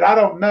started that, I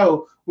don't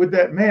know, with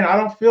that, man, I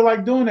don't feel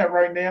like doing that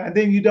right now, and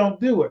then you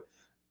don't do it.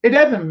 It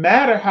doesn't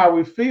matter how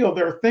we feel.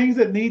 There are things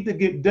that need to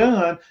get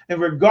done,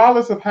 and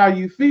regardless of how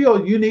you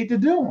feel, you need to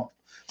do them.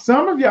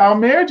 Some of y'all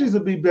marriages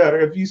would be better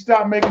if you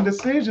stop making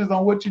decisions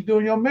on what you do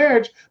in your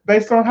marriage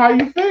based on how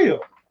you feel.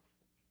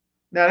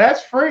 Now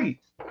that's free.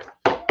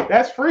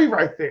 That's free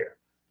right there.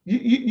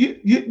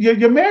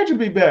 Your marriage would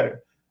be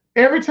better.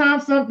 Every time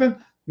something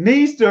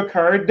needs to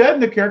occur, it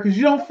doesn't occur because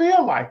you don't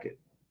feel like it.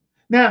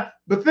 Now,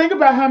 but think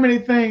about how many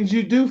things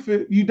you don't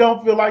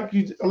feel like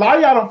a lot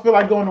of y'all don't feel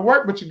like going to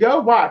work, but you go.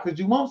 Why? Because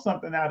you want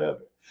something out of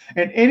it.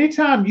 And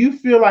anytime you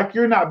feel like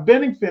you're not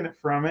benefiting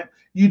from it,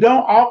 you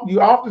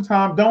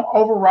oftentimes don't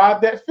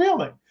override that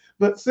feeling.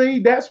 But see,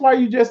 that's why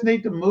you just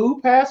need to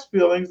move past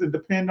feelings and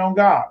depend on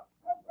God.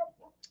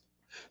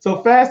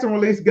 So fast and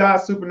release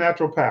God's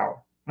supernatural power.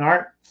 All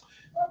right.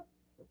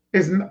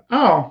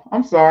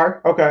 I'm sorry.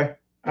 Okay.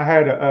 I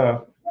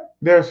had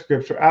there's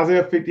scripture.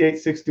 Isaiah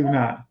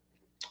 58:6-9.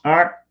 All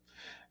right.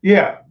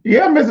 Yeah,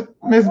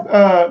 Miss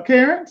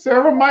Karen,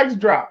 several mics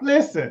dropped.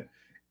 Listen,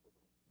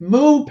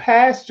 move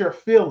past your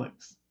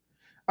feelings.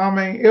 I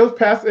mean, it was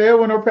Pastor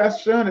Edwin or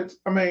Pastor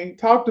Shun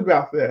talked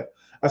about that.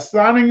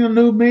 Assigning a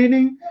new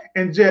meaning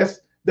and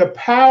just the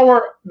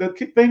power, the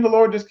thing the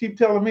Lord just keep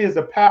telling me is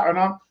the power, and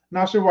I'm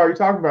not sure why you're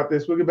talking about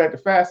this. We'll get back to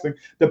fasting.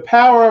 The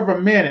power of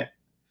a minute,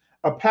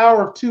 a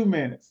power of 2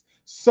 minutes.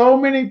 So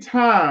many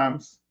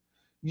times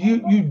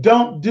you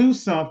don't do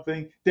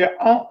something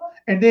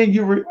and then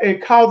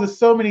it causes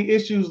so many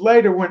issues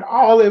later when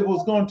all it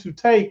was going to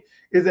take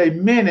is a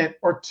minute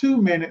or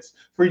 2 minutes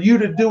for you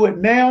to do it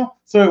now,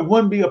 so it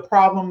wouldn't be a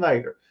problem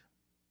later.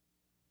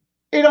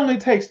 It only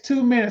takes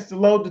 2 minutes to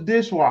load the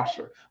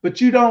dishwasher,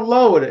 but you don't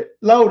load it.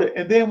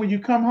 And then when you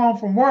come home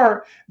from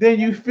work, then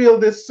you feel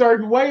this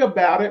certain way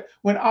about it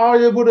when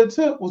all it would have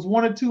took was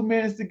 1 or 2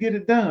 minutes to get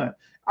it done.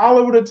 All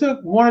it would have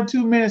took 1 or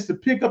 2 minutes to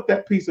pick up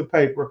that piece of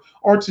paper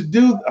or to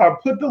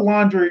put the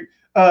laundry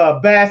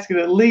basket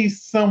at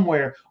least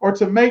somewhere or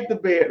to make the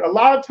bed. A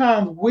lot of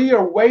times we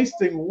are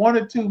wasting 1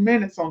 or 2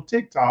 minutes on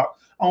TikTok,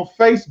 on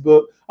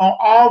Facebook, on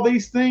all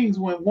these things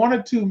when 1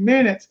 or 2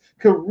 minutes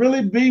could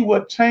really be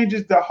what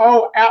changes the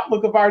whole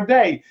outlook of our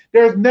day.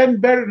 There's nothing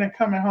better than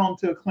coming home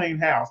to a clean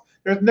house.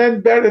 There's nothing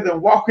better than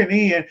walking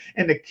in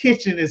and the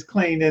kitchen is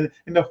clean and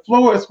the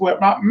floor is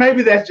swept.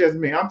 Maybe that's just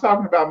me. I'm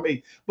talking about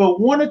me. But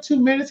 1 or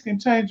 2 minutes can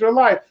change your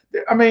life.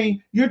 I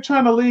mean, you're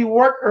trying to leave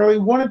work early.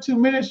 1 or 2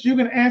 minutes, you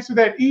can answer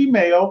that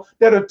email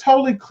that'll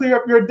totally clear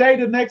up your day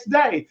the next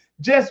day.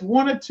 Just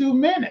 1 or 2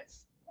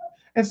 minutes.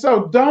 And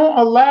so don't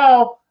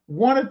allow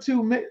 1 or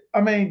 2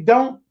 minutes.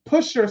 Don't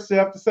push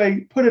yourself to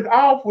say, put it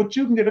off what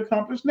you can get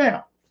accomplished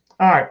now.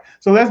 All right.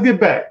 So let's get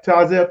back to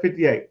Isaiah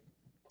 58.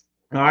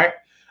 All right.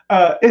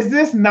 Is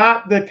this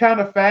not the kind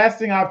of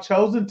fasting I've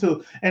chosen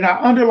to? And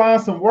I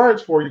underlined some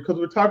words for you because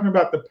we're talking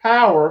about the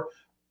power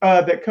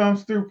that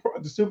comes through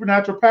the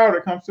supernatural power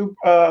that comes through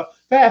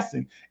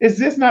fasting. Is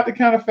this not the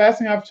kind of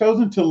fasting I've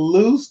chosen to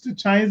loose the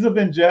chains of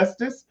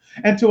injustice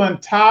and to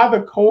untie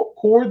the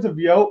cords of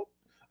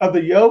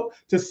the yoke,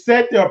 to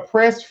set the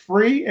oppressed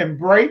free and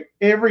break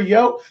every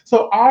yoke?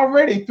 So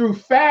already through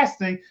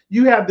fasting,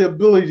 you have the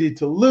ability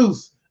to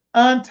loose,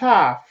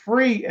 untie,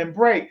 free, and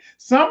break.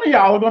 Some of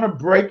y'all are going to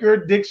break your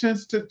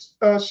addictions to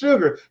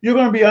sugar. You're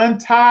going to be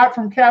untied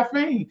from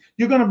caffeine.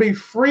 You're going to be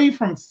free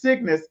from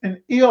sickness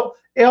and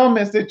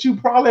ailments that you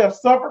probably have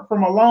suffered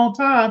from a long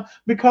time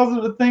because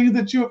of the things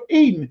that you have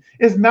eaten.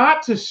 It's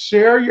not to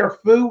share your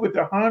food with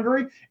the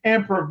hungry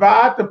and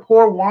provide the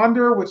poor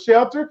wanderer with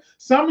shelter.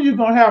 Some of you are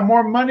going to have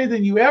more money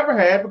than you ever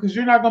had because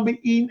you're not going to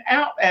be eating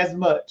out as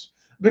much.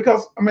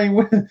 Because I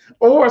mean,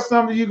 or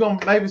some of you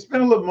gonna maybe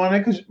spend a little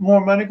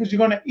more money because you're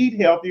gonna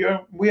eat healthier.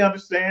 We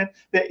understand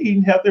that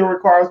eating healthier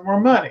requires more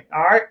money.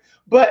 All right,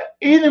 but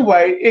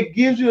anyway, it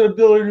gives you the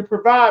ability to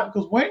provide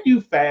because when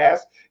you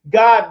fast,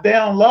 God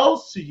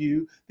downloads to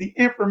you the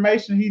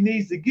information He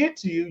needs to get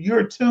to you.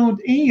 You're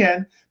tuned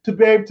in to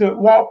be able to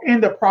walk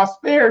in the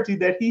prosperity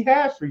that He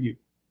has for you.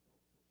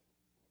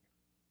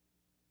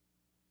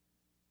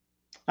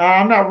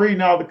 I'm not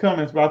reading all the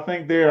comments, but I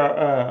think there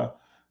are.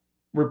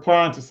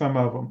 Replying to some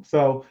of them.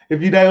 So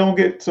if you don't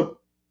get to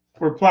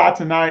reply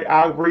tonight,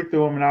 I'll read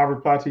through them and I'll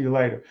reply to you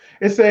later.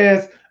 It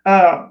says,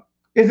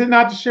 is it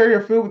not to share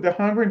your food with the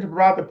hungry and to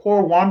provide the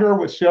poor wanderer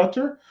with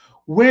shelter?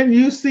 When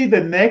you see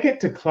the naked,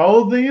 to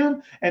clothe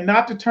them and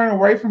not to turn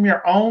away from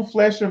your own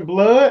flesh and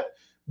blood?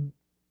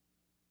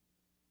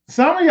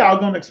 Some of y'all are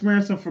going to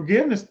experience some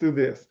forgiveness through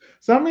this.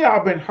 Some of y'all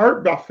have been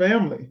hurt by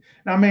family.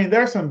 I mean,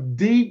 there's some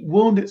deep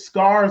wounded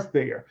scars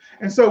there.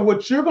 And so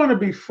what you're going to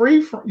be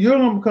free from, you're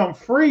going to become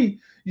free.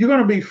 You're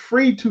going to be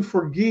free to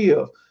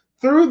forgive.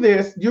 Through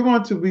this, you're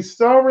going to be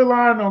so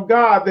reliant on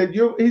God that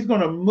He's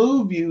going to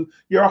move you.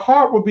 Your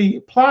heart will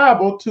be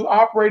pliable to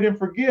operate in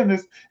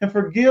forgiveness and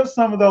forgive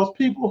some of those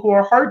people who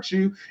have hurt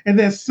you. And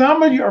then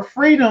some of your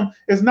freedom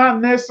is not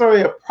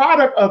necessarily a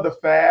product of the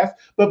fast,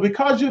 but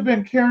because you've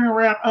been carrying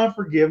around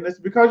unforgiveness,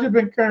 because you've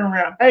been carrying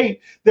around hate,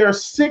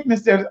 there's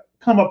sickness that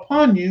come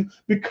upon you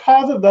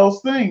because of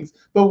those things.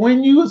 But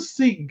when you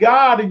seek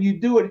God and you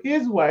do it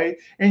His way,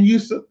 and you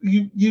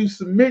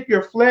submit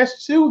your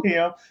flesh to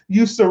Him,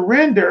 you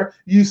surrender,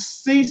 you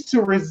cease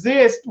to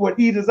resist what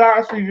He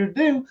desires for you to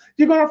do,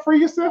 you're going to free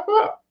yourself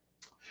up.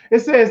 It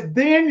says,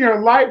 then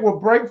your light will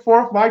break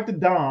forth like the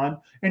dawn,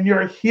 and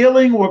your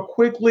healing will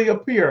quickly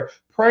appear.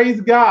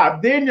 Praise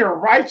God. Then your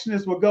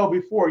righteousness will go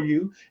before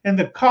you, and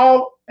the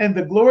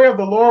glory of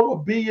the Lord will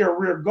be your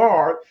rear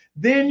guard.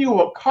 Then you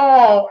will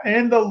call,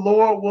 and the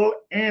Lord will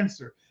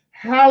answer.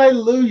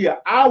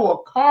 Hallelujah. I will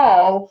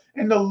call,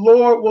 and the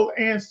Lord will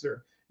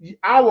answer.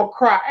 I will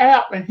cry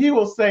out, and He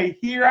will say,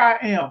 here I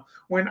am.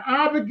 When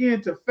I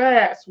begin to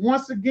fast,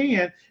 once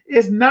again,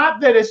 it's not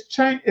that it's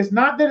changed, it's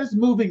not that it's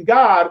moving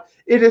God,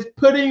 it is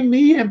putting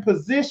me in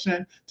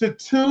position to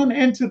tune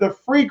into the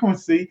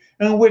frequency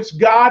in which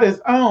God is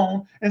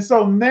on. And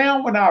so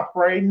now when I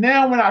pray,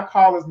 now when I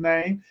call His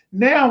name,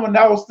 now when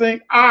those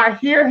things, I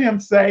hear Him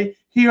say,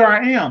 here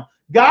I am.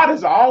 God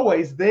is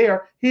always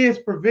there. His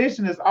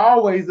provision is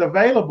always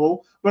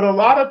available. But a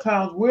lot of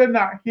times we're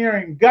not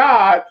hearing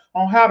God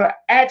on how to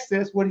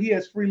access what He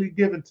has freely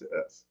given to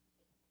us.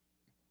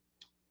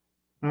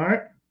 All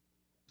right.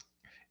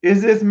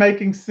 Is this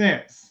making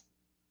sense?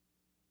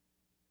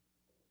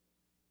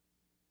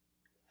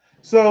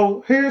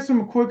 So here's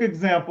some quick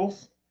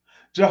examples.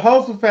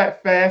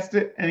 Jehoshaphat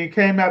fasted and he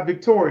came out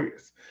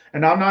victorious.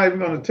 And I'm not even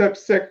going to touch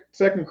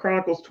Second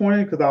Chronicles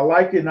 20 because I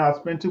like it and I'll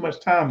spend too much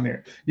time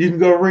there. You can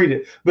go read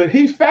it. But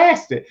he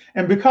fasted.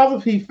 And because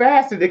of he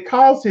fasted, it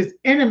caused his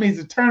enemies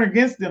to turn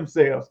against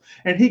themselves.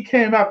 And he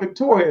came out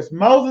victorious.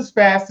 Moses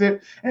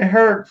fasted and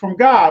heard from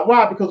God.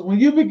 Why? Because when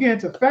you begin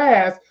to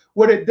fast,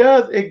 what it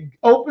does, it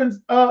opens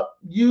up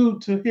you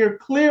to hear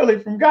clearly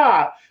from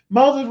God.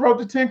 Moses wrote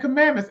the 10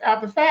 Commandments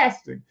after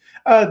fasting.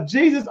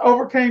 Jesus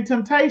overcame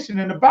temptation,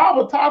 and the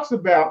Bible talks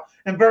about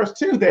in verse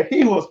 2 that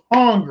He was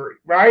hungry,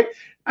 right?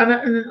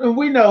 And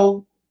we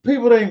know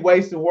people ain't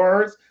wasting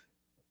words.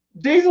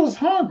 Jesus was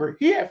hungry.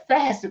 He had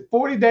fasted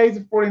 40 days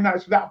and 40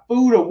 nights without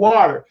food or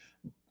water.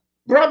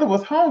 Brother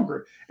was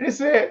hungry. And it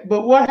said,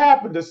 but what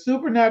happened? The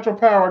supernatural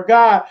power of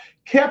God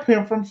kept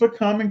him from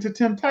succumbing to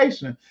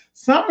temptation.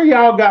 Some of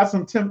y'all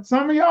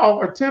some of y'all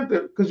are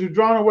tempted because you're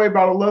drawn away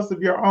by the lust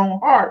of your own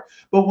heart.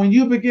 But when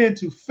you begin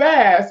to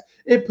fast,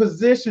 it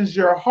positions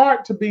your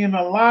heart to be in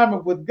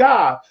alignment with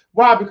God.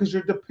 Why? Because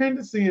your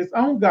dependency is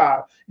on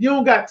God. You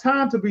don't got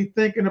time to be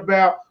thinking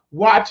about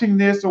watching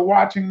this or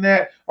watching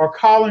that or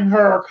calling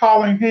her or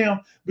calling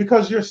him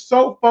because you're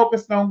so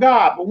focused on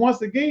God. But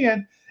once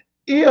again,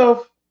 if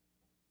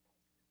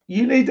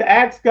you need to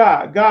ask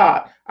God,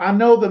 God, I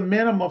know the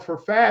minimum for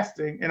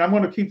fasting, and I'm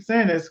going to keep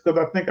saying this because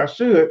I think I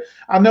should.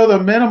 I know the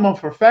minimum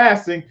for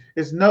fasting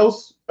is no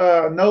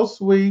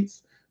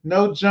sweets,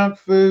 no junk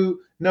food,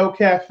 no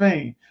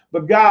caffeine.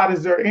 But God,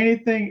 is there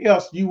anything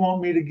else you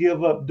want me to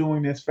give up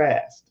during this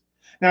fast?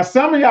 Now,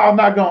 some of y'all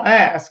not going to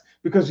ask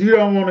because you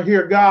don't want to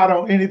hear God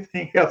on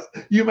anything else.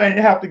 You may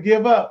have to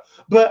give up.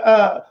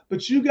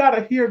 But you got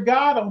to hear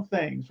God on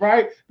things,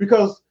 right?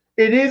 Because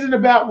it isn't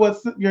about what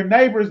your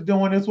neighbor is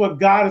doing, it's what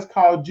God has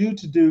called you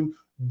to do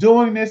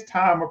during this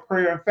time of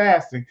prayer and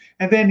fasting.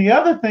 And then the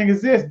other thing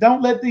is this: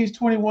 don't let these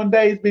 21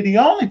 days be the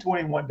only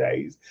 21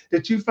 days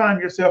that you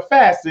find yourself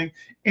fasting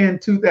in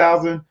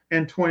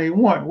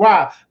 2021.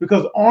 Why?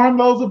 Because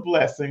armloads of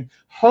blessing,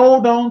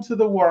 hold on to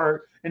the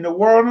word. And the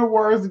word and the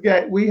words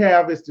that we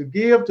have is to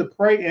give, to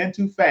pray, and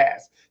to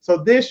fast. So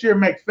this year,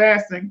 make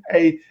fasting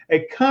a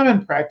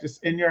common practice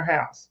in your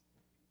house.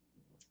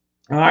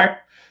 All right.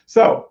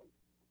 So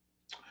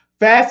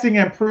fasting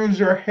improves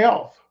your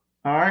health.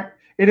 All right.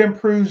 It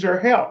improves your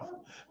health.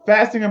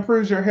 Fasting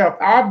improves your health.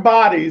 Our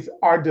bodies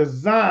are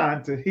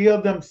designed to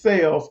heal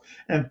themselves,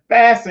 and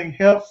fasting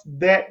helps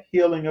that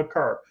healing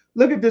occur.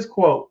 Look at this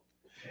quote.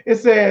 It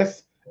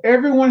says,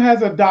 everyone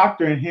has a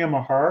doctor in him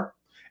or her,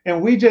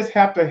 and we just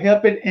have to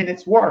help it in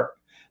its work.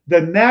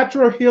 The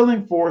natural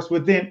healing force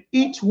within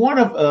each one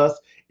of us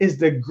is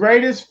the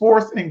greatest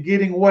force in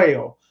getting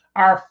well.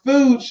 Our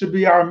food should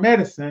be our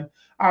medicine.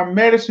 Our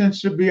medicine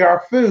should be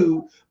our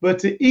food. But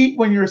to eat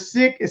when you're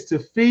sick is to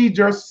feed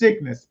your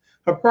sickness.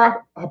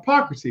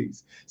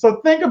 Hippocrates.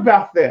 So think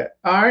about that.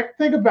 All right.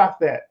 Think about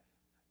that.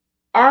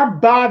 Our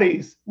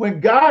bodies,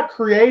 when God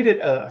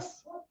created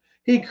us,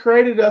 He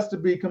created us to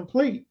be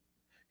complete.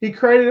 He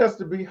created us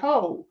to be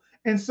whole.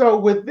 And so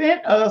within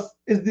us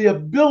is the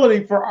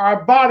ability for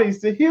our bodies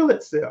to heal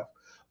itself.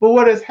 But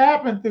what has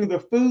happened through the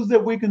foods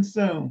that we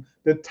consume,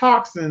 the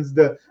toxins,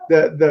 the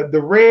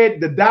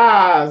red, the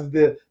dyes,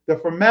 the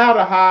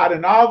formaldehyde,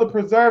 and all the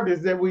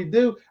preservatives that we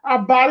do, our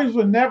bodies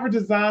were never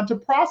designed to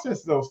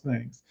process those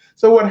things.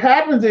 So what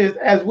happens is,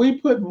 as we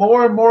put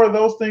more and more of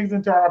those things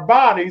into our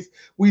bodies,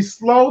 we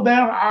slow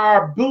down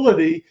our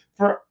ability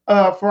for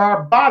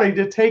our body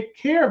to take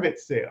care of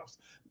itself.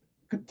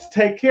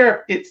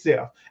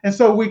 And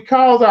so we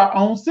cause our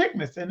own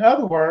sickness. In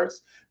other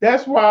words,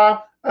 that's why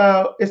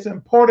it's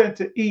important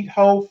to eat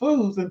whole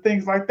foods and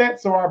things like that,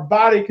 so our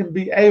body can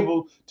be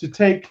able to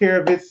take care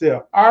of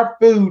itself. Our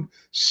food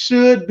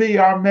should be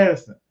our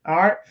medicine. All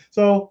right.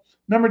 So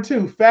number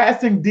 2,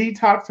 fasting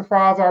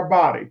detoxifies our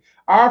body.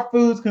 Our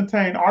foods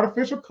contain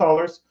artificial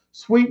colors,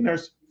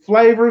 sweeteners,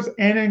 flavors,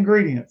 and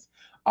ingredients.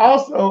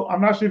 Also,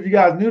 I'm not sure if you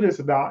guys knew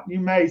this or not,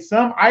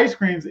 some ice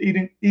creams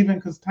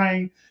even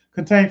contain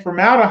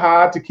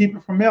formaldehyde to keep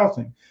it from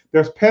melting.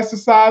 There's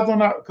pesticides on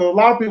that, because a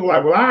lot of people are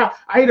like, well,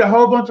 I eat a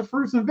whole bunch of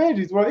fruits and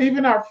veggies. Well,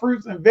 even our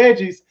fruits and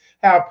veggies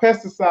have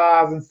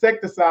pesticides,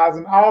 insecticides,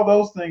 and all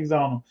those things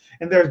on them.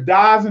 And there's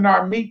dyes in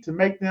our meat to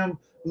make them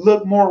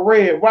look more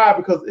red. Why?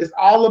 Because it's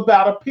all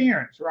about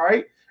appearance,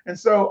 right? And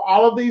so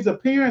all of these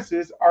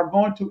appearances are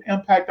going to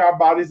impact our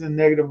bodies in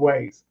negative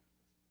ways.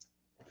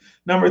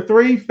 Number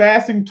 3,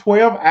 fasting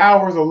 12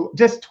 hours, or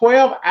just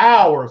 12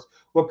 hours,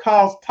 will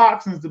cause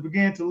toxins to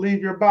begin to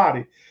leave your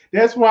body.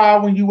 That's why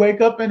when you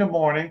wake up in the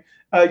morning,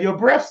 your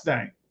breath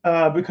stinks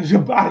because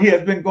your body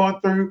has been going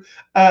through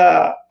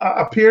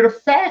a period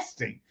of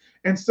fasting.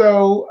 And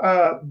so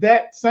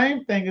that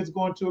same thing is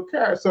going to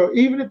occur. So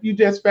even if you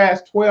just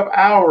fast 12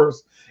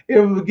 hours, it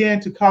will begin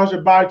to cause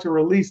your body to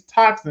release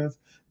toxins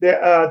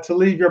that to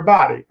leave your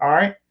body. All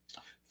right.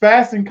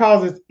 Fasting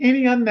causes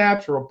any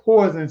unnatural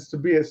poisons to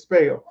be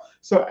expelled.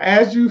 So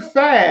as you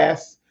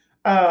fast,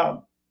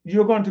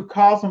 you're going to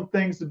cause some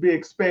things to be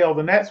expelled.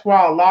 And that's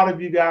why a lot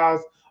of you guys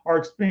are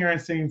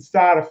experiencing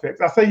side effects.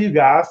 I say you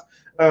guys,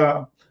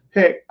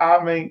 heck,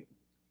 I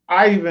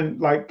even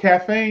like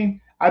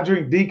caffeine. I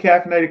drink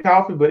decaffeinated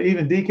coffee, but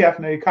even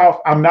decaffeinated coffee,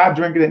 I'm not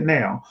drinking it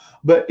now.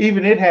 But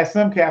even it has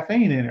some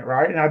caffeine in it,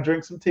 right? And I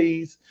drink some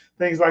teas,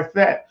 things like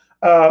that.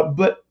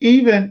 But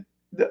even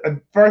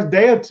the first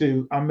day or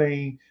two,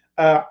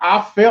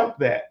 I felt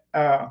that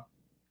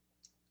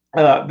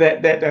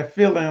that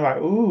feeling like,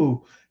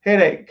 ooh,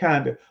 headache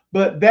kind of.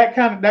 But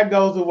that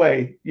goes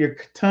away. Your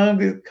tongue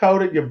is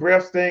coated, your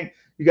breath stinks,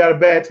 you got a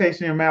bad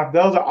taste in your mouth.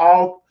 Those are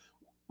all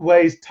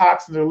ways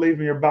toxins are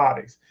leaving your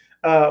bodies.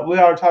 We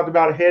already talked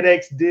about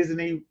headaches,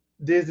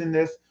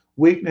 dizziness,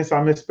 weakness,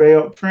 I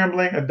misspelled,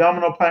 trembling,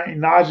 abdominal pain,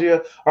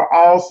 nausea are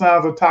all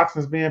signs of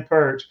toxins being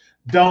purged.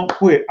 Don't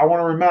quit. I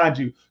want to remind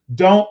you,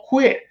 don't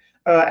quit.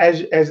 As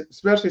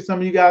especially some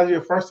of you guys,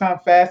 your first time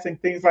fasting,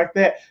 things like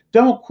that,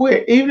 don't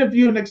quit. Even if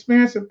you're an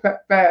experienced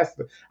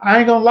faster, I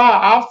ain't gonna lie,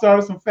 I've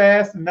started some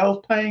fast and those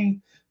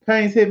pains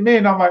hit me,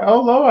 and I'm like,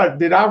 oh Lord,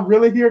 did I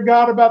really hear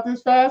God about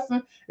this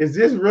fasting? Is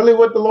this really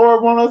what the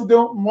Lord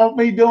want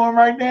me doing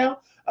right now?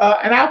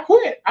 And I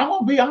quit. I'm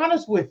gonna be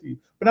honest with you,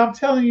 but I'm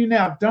telling you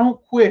now, don't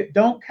quit,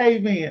 don't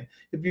cave in.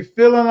 If you're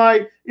feeling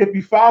like if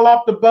you fall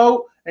off the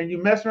boat and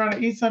you mess around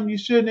and eat something you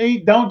shouldn't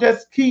eat, don't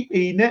just keep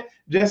eating it.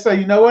 Just say,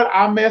 you know what,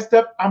 I messed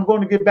up. I'm going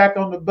to get back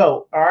on the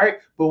boat. All right.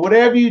 But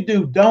whatever you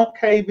do, don't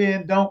cave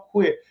in. Don't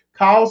quit.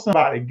 Call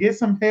somebody. Get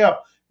some help.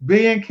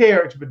 Be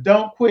encouraged, but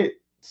don't quit.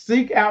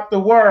 Seek out the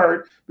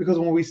word, because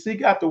when we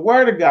seek out the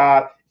word of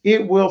God,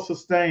 it will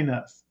sustain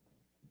us.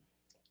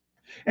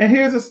 And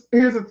here's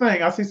the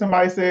thing. I see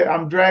somebody said,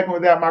 I'm dragging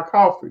without my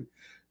coffee.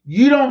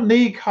 You don't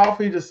need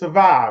coffee to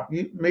survive.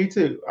 Me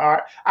too. All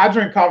right. I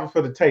drink coffee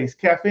for the taste.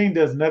 Caffeine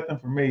does nothing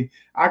for me.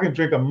 I can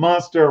drink a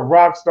Monster, a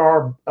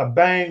Rockstar, a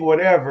Bang,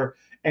 whatever,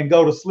 and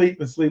go to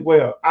sleep and sleep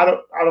well. I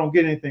don't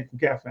get anything from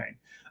caffeine.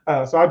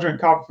 So I drink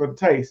coffee for the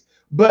taste.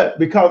 But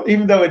because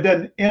even though it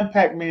doesn't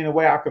impact me in the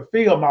way I could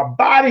feel, my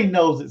body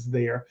knows it's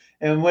there.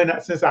 And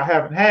since I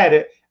haven't had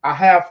it, I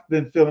have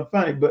been feeling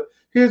funny. But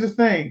here's the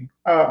thing: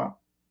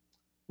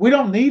 we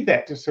don't need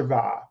that to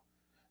survive.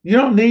 You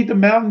don't need the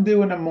Mountain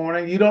Dew in the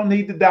morning. You don't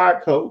need the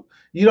Diet Coke.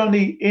 You don't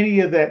need any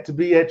of that to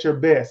be at your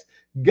best.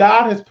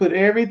 God has put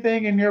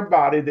everything in your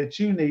body that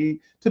you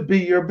need to be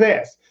your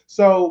best.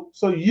 So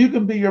you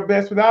can be your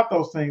best without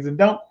those things, and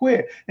don't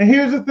quit. And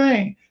here's the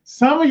thing: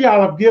 some of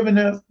y'all have given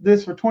us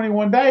this for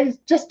 21 days.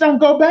 Just don't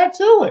go back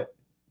to it.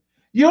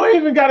 You don't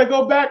even got to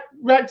go back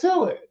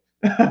to it.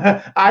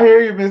 I hear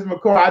you, Ms.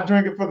 McCoy. I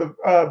drink it for the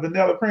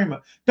vanilla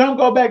creamer. Don't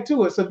go back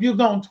to it. So if you've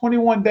gone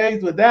 21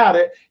 days without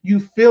it, you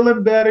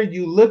feeling better,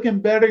 you looking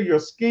better, your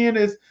skin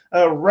is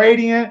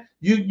radiant.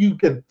 You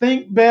can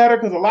think better,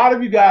 because a lot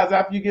of you guys,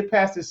 after you get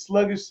past this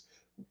sluggish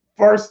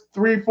first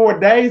 3-4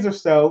 days or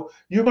so,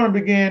 you're going to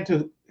begin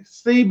to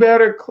see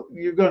better.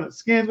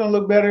 Skin's going to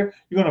look better.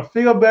 You're going to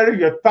feel better.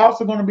 Your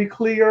thoughts are going to be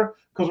clear,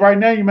 because right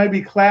now you may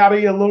be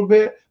cloudy a little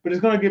bit, but it's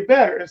going to get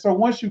better. And so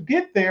once you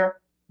get there,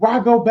 why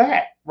go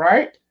back,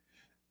 right?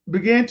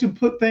 Begin to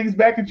put things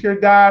back into your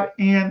diet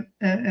in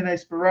a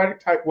sporadic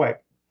type way.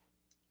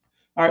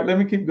 All right, let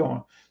me keep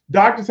going.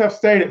 Doctors have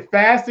stated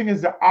fasting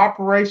is the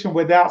operation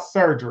without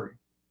surgery.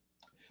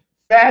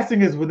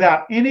 Fasting is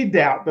without any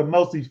doubt the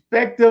most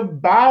effective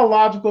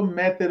biological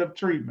method of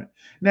treatment.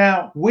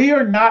 Now, we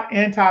are not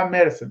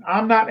anti-medicine.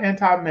 I'm not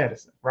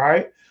anti-medicine,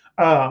 right?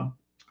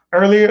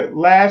 Earlier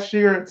last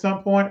year, at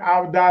some point, I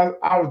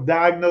was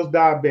diagnosed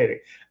diabetic.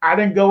 I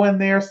didn't go in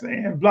there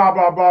saying blah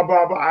blah blah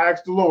blah blah. I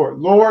asked the Lord,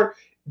 Lord,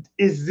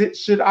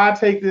 should I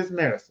take this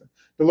medicine?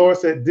 The Lord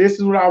said, this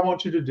is what I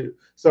want you to do.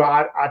 So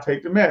I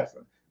take the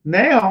medicine.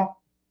 Now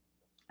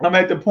I'm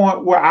at the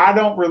point where I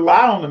don't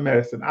rely on the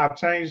medicine. I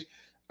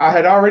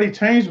had already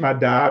changed my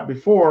diet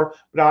before,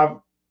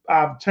 but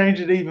I've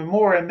changed it even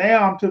more. And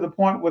now I'm to the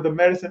point where the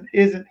medicine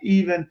isn't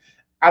even,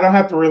 I don't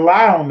have to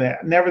rely on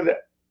that. Never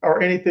that,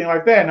 or anything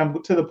like that. And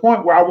I'm to the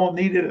point where I won't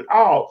need it at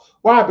all.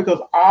 Why? Because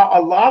a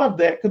lot of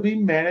that could be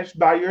managed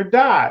by your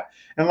diet.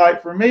 And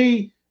like for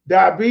me,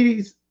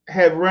 diabetes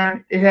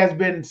it has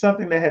been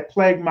something that had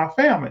plagued my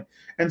family.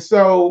 And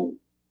so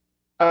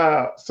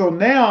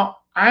now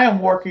I am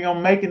working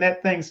on making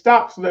that thing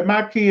stop so that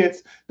my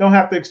kids don't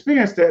have to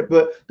experience that.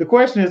 But the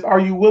question is, are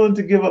you willing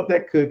to give up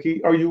that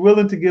cookie? Are you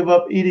willing to give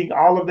up eating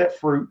all of that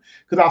fruit?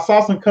 Because I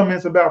saw some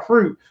comments about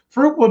fruit.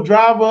 Fruit will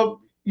drive up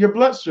your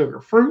blood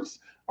sugar. Fruits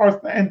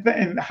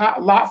and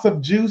lots of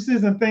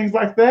juices and things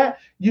like that.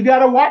 You got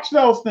to watch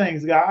those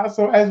things, guys.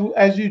 So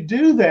as you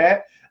do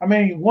that, I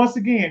mean, once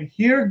again,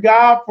 hear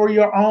God for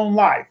your own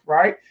life,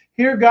 right?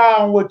 Hear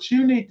God on what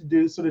you need to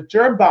do so that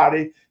your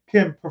body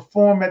can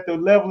perform at the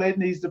level it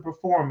needs to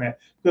perform at.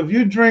 Because if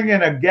you're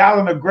drinking a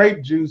gallon of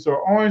grape juice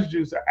or orange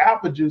juice or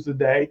apple juice a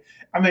day,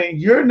 I mean,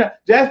 you're not,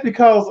 just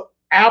because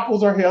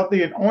apples are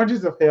healthy and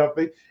oranges are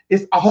healthy,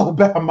 it's all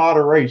about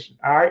moderation.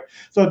 All right.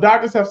 So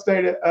doctors have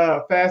stated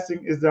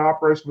fasting is the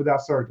operation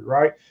without surgery,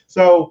 right?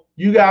 So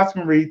you guys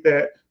can read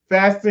that.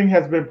 Fasting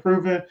has been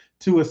proven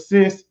to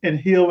assist in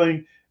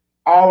healing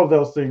all of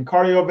those things: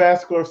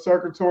 cardiovascular,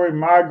 circulatory,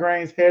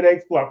 migraines,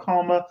 headaches,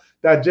 glaucoma,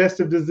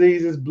 digestive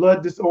diseases,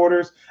 blood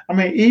disorders.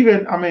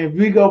 If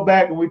we go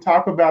back and we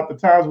talk about the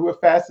times we're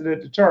fasted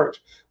at the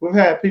church, we've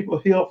had people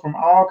healed from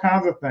all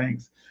kinds of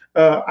things.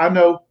 I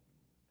know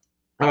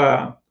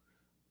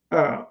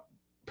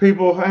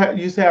people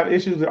used to have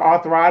issues with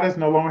arthritis,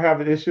 no longer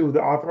have an issue with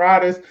the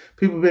arthritis.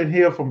 People have been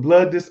healed from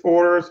blood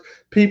disorders,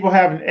 people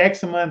having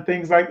eczema and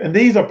things like that. And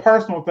these are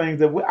personal things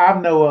that I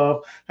know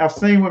of, have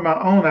seen with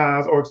my own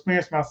eyes or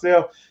experienced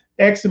myself,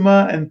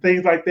 eczema and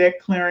things like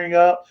that clearing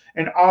up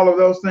and all of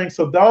those things.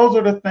 So those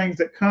are the things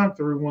that come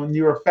through when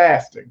you are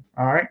fasting.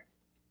 All right.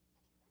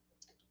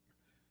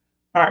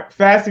 All right.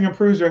 Fasting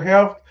improves your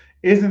health.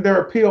 Isn't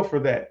there a pill for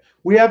that?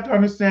 We have to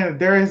understand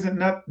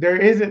that there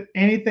isn't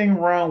anything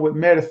wrong with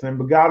medicine,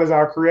 but God is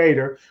our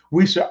creator.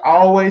 We should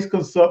always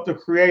consult the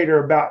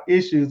creator about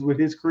issues with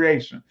his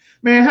creation.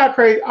 Man, how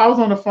crazy. I was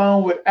on the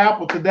phone with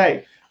Apple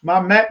today. My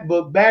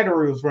MacBook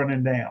battery was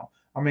running down.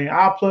 I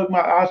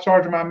was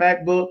charging my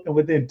MacBook, and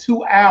within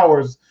 2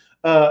 hours,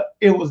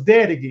 it was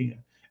dead again.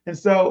 And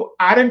so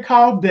I didn't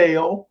call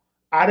Dell.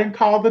 I didn't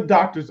call the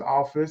doctor's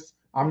office.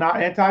 I'm not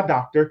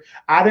anti-doctor.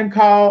 I didn't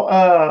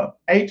call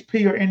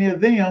HP or any of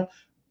them,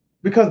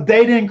 because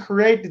they didn't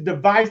create the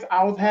device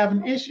I was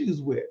having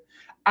issues with.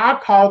 I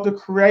called the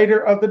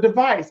creator of the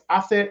device.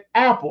 I said,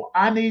 Apple,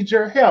 I need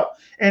your help.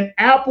 And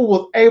Apple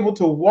was able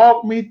to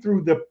walk me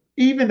through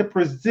even the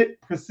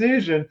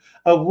precision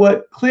of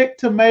what click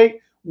to make,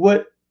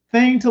 what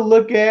thing to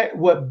look at,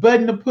 what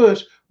button to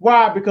push.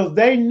 Why? Because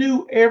they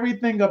knew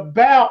everything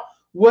about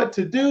what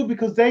to do,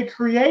 because they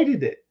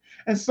created it.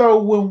 And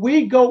so when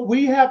we go,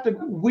 we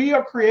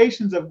are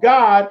creations of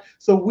God.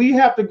 So we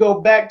have to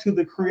go back to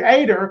the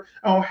creator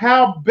on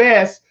how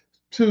best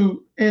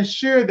to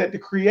ensure that the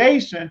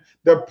creation,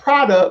 the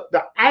product,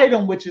 the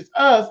item, which is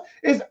us,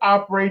 is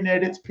operating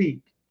at its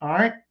peak. All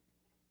right.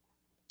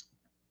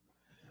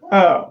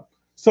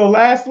 So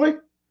lastly,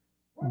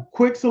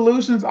 quick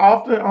solutions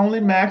often only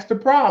max the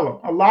problem.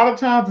 A lot of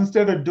times,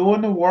 instead of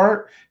doing the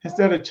work,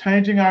 instead of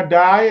changing our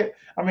diet,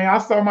 I mean, I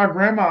saw my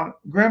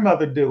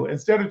grandmother do it.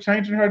 Instead of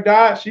changing her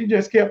diet, she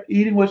just kept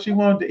eating what she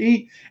wanted to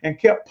eat and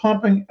kept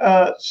pumping,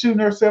 shooting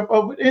herself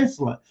up with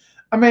insulin.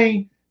 I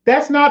mean,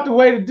 that's not the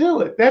way to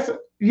do it. That's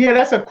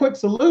a quick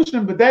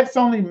solution, but that's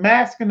only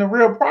masking the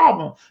real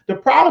problem. The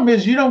problem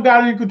is you don't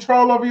got any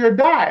control over your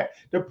diet.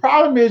 The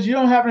problem is you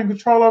don't have any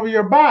control over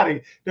your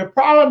body. The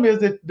problem is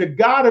that the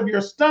God of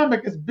your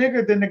stomach is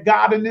bigger than the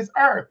God in this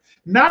earth.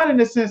 Not in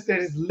the sense that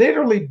it's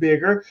literally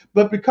bigger,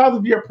 but because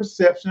of your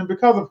perception,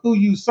 because of who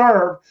you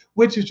serve,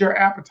 which is your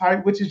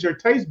appetite, which is your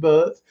taste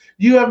buds,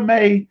 you have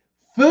made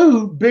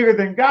food bigger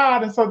than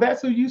God. And so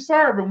that's who you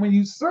serve. And when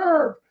you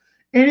serve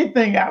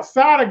anything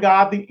outside of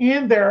God, the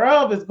end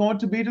thereof is going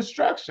to be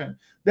destruction.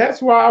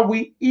 That's why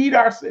we eat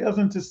ourselves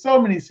into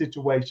so many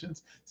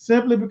situations,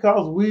 simply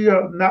because we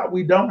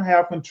don't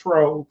have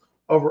control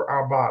over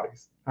our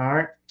bodies. All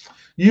right.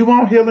 You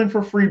want healing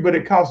for free, but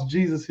it costs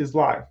Jesus his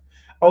life.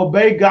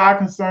 Obey God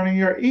concerning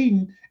your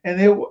eating,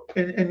 and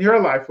your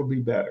life will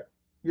be better.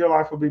 Your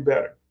life will be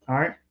better. All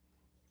right.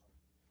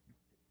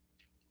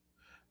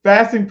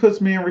 Fasting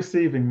puts me in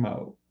receiving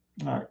mode.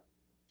 All right.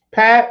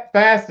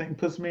 Fasting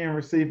puts me in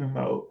receiving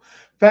mode.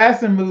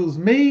 Fasting moves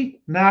me,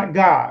 not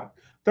God.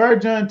 3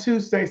 John 2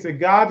 states that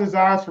God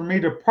desires for me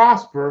to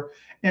prosper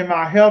in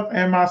my health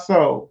and my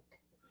soul.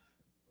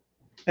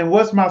 And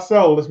what's my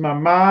soul? It's my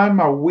mind,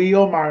 my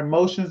will, my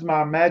emotions,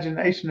 my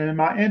imagination, and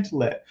my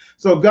intellect.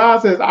 So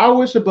God says, I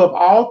wish above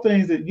all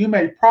things that you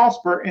may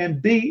prosper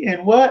and be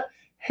in what?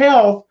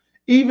 Health,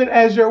 even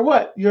as your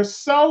what? Your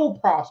soul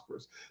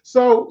prospers.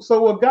 So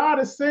what God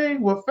is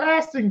saying, what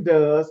fasting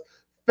does,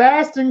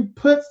 fasting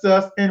puts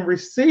us in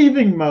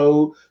receiving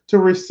mode to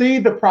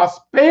receive the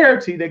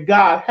prosperity that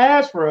God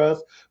has for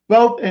us,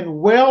 both in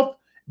wealth,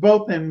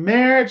 both in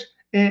marriage,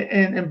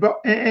 and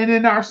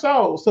in our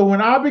soul. So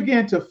when I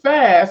begin to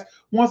fast,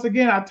 once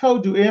again, I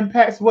told you, it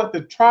impacts what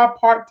the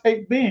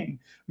tripartite being.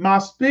 My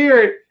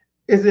spirit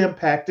is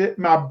impacted,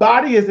 my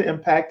body is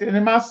impacted,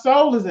 and my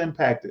soul is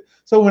impacted.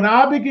 So when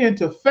I begin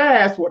to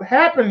fast, what's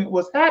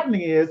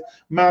happening is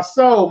my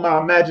soul,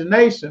 my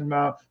imagination,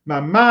 my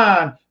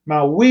mind,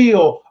 my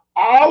will,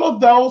 all of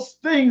those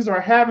things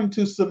are having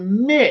to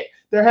submit.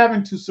 They're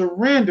having to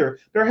surrender.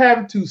 They're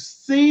having to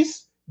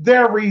cease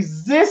their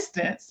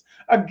resistance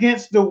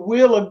against the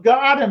will of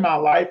God in my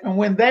life. And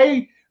when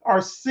they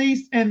are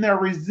ceased in their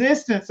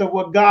resistance of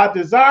what God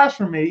desires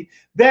for me,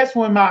 that's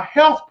when my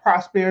health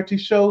prosperity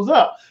shows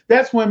up.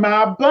 That's when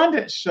my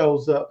abundance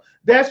shows up.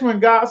 That's when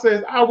God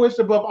says, I wish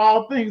above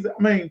all things.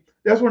 I mean,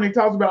 that's when he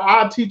talks about,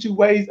 I'll teach you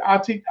ways,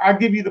 I'll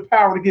give you the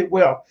power to get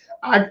wealth.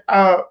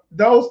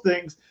 Those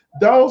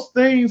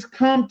things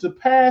come to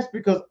pass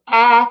because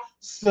I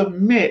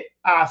submit,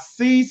 I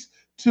cease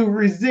to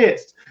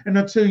resist. And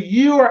until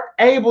you are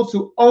able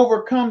to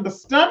overcome the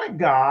stomach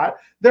God,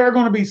 there are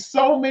going to be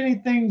so many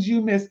things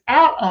you miss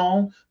out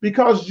on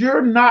because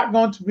you're not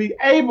going to be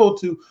able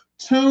to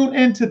tune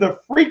into the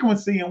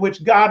frequency in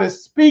which God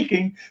is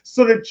speaking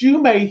so that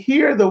you may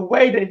hear the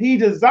way that he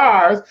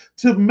desires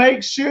to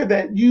make sure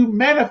that you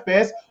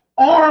manifest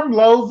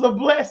armloads of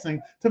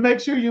blessing, to make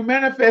sure you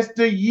manifest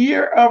the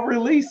year of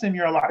release in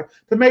your life,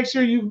 to make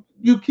sure you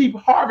keep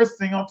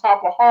harvesting on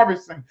top of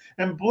harvesting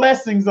and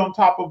blessings on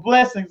top of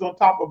blessings on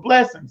top of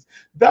blessings.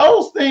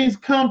 Those things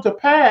come to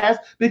pass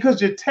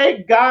because you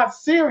take God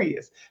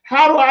serious.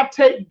 How do I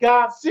take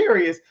God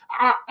serious?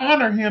 I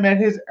honor him at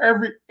his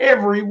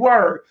every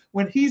word.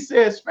 When he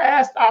says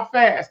fast, I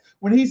fast.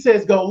 When he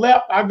says go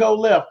left, I go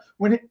left.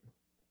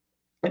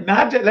 And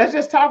not just, let's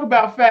just talk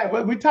about fat.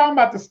 We're talking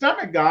about the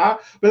stomach, God,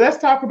 but let's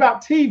talk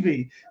about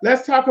TV.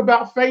 Let's talk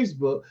about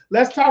Facebook.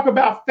 Let's talk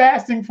about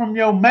fasting from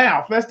your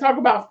mouth. Let's talk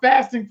about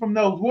fasting from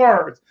those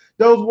words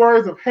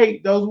of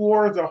hate, those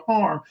words of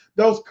harm,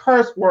 those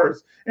curse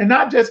words, and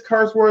not just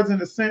curse words in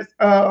the sense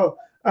of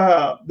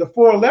the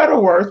 4-letter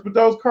words, but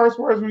those curse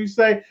words when you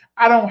say,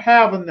 I don't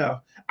have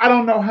enough. I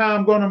don't know how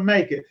I'm going to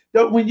make it.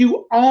 When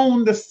you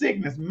own the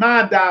sickness,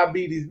 my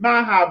diabetes,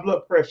 my high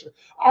blood pressure,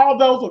 all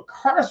those are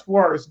curse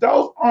words.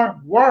 Those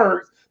aren't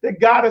words that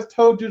God has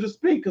told you to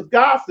speak, because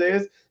God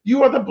says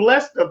you are the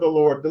blessed of the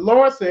Lord. The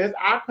Lord says,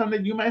 I come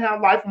that you may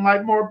have life and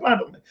life more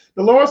abundantly.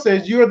 The Lord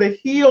says you are the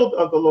healed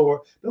of the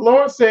Lord. The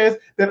Lord says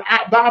that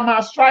by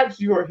my stripes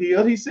you are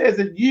healed. He says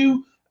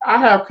that I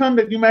have come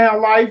that you may have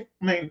life.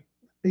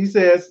 He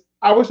says,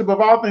 I wish above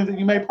all things that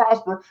you may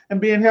prosper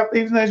and be in health,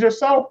 even as your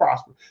soul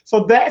prospers.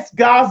 So that's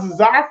God's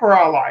desire for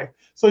our life.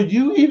 So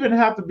you even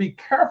have to be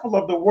careful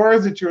of the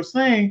words that you're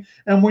saying.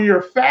 And when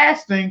you're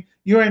fasting,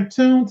 you're in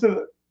tune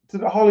to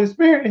the Holy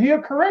Spirit, and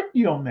he'll correct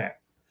you on that.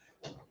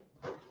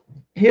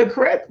 He'll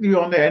correct you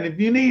on that. And if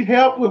you need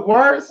help with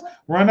words,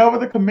 run over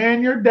to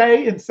Command Your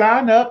Day and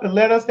sign up and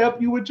let us help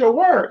you with your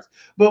words.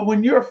 But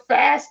when you're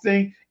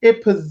fasting,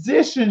 it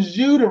positions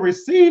you to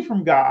receive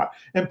from God.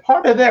 And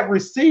part of that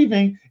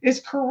receiving is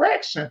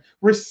correction.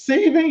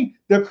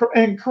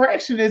 And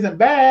correction isn't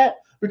bad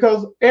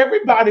because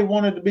everybody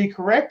wanted to be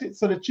corrected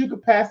so that you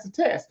could pass the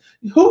test.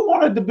 Who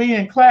wanted to be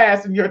in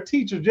class and your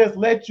teacher just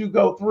let you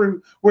go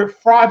through with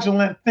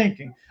fraudulent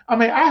thinking? I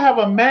mean, I have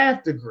a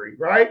math degree,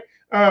 right?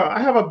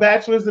 I have a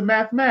bachelor's in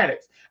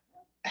mathematics.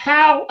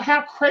 How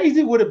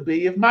crazy would it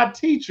be if my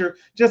teacher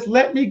just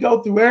let me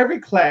go through every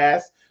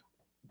class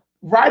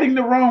writing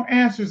the wrong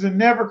answers and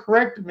never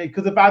corrected me?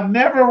 Because if I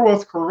never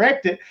was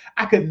corrected,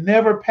 I could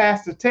never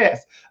pass the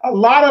test. A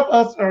lot of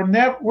us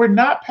we're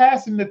not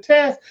passing the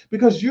test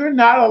because you're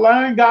not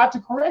allowing God to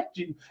correct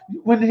you.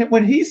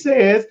 When he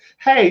says,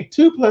 hey,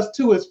 2 +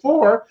 2 is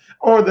 4,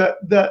 or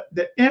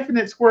the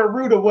infinite square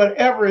root of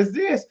whatever is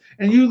this,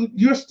 and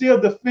you're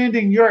still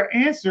defending your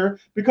answer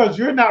because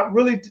you're not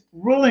really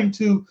willing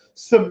to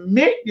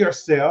submit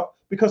yourself,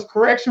 because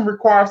correction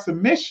requires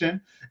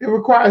submission. It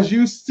requires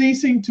you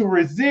ceasing to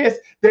resist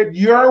that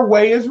your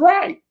way is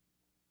right.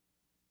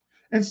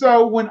 And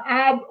so when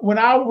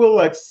I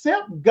will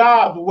accept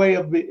God's way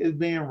of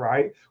being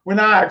right, when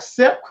I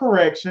accept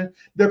correction,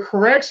 the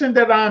correction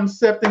that I'm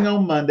accepting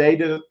on Monday,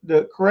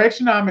 the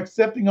correction I'm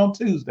accepting on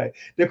Tuesday,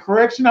 the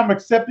correction I'm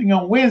accepting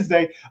on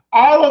Wednesday,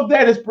 all of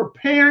that is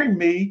preparing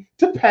me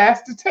to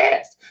pass the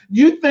test.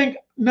 You think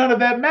none of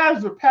that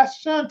matters, but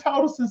Pastor Sean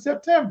told us in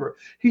September.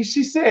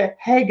 She said,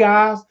 hey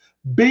guys,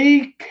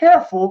 be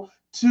careful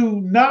to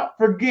not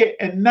forget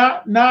and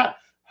not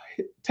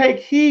take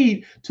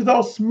heed to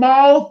those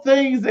small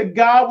things that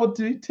God will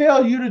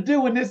tell you to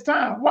do in this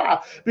time.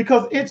 Why?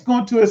 Because it's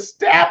going to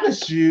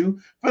establish you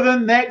for the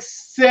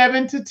next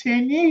 7 to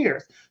 10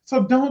 years.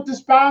 So don't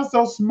despise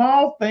those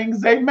small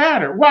things. They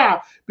matter. Why?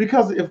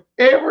 Because if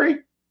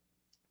every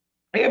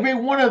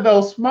one of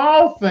those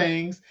small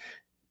things,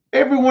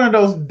 every one of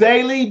those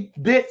daily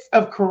bits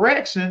of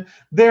correction,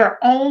 they're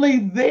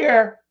only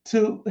there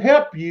to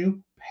help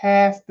you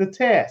pass the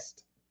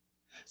test.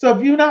 So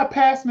if you're not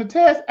passing the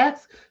test,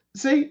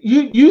 see,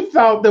 you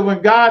thought that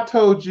when God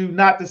told you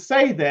not to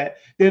say that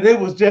it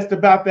was just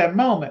about that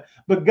moment.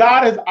 But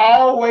God is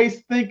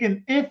always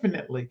thinking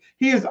infinitely.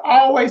 He is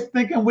always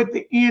thinking with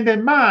the end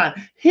in mind.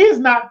 He is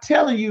not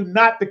telling you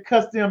not to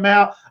cuss them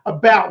out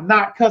about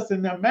not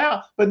cussing them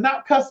out, but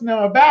not cussing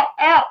them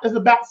out is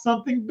about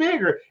something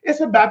bigger. It's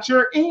about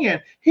your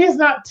end. He's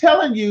not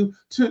telling you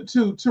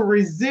to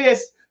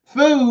resist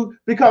food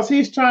because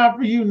he's trying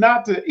for you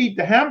not to eat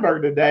the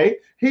hamburger today.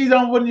 He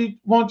don't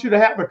want you to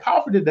have the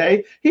coffee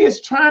today. He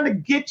is trying to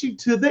get you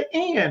to the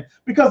end,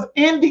 because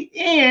in the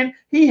end,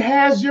 he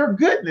has your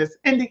goodness.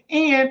 In the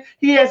end,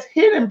 he has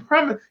hidden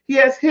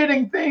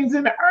things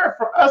in the earth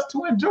for us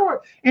to enjoy.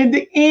 In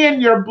the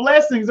end, your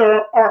blessings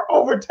are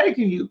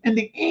overtaking you. In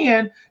the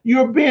end,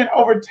 you're being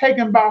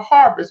overtaken by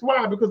harvest.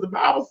 Why? Because the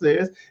Bible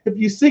says, if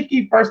you seek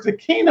ye first the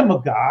kingdom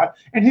of God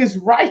and his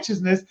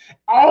righteousness,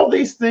 all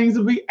these things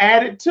will be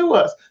added to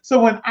us.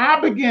 So when I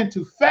begin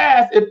to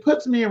fast, it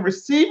puts me in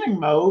receiving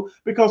mode,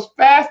 because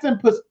fasting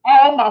puts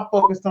all my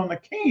focus on the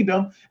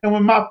kingdom. And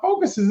when my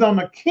focus is on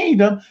the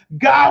kingdom,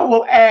 God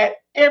will add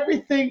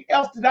everything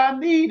else that I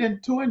need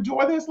and to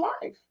enjoy this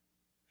life.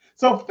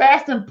 So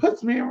fasting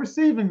puts me in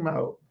receiving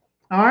mode.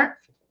 All right.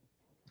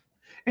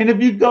 And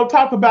if you go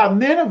talk about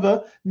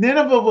Nineveh,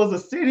 Nineveh was a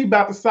city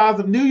about the size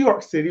of New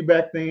York City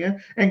back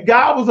then, and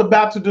God was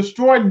about to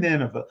destroy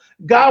Nineveh.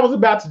 God was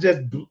about to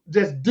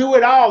just do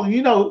it all.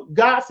 And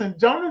God sent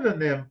Jonah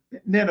to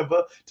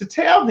Nineveh to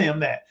tell them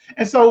that.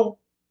 And so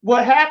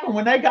what happened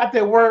when they got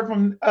that word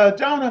from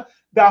Jonah?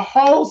 The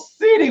whole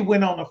city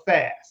went on a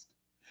fast.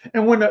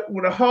 And when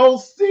the whole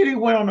city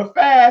went on a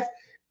fast,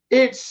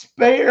 it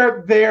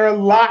spared their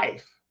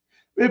life.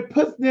 It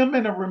puts them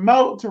in a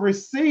remote to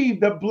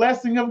receive the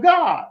blessing of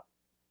God.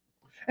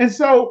 And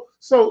so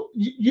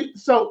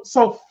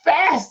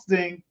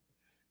fasting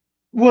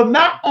will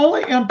not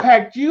only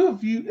impact you,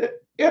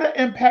 it'll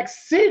impact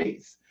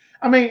cities.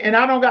 I mean, and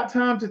I don't got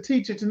time to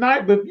teach it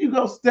tonight, but if you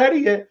go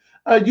study it,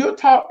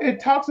 it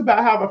talks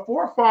about how the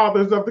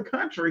forefathers of the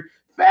country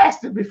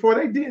fasted before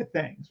they did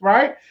things,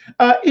 right?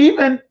 I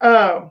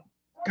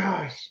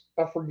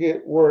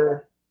forget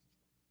where.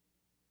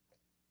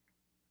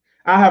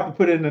 I have to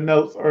put it in the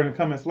notes or in the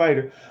comments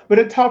later. But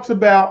it talks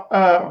about,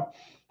 I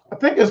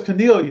think it's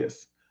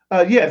Cornelius.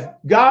 Yes,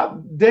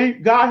 God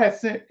had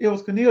sent, it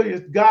was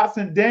Cornelius. God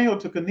sent Daniel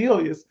to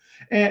Cornelius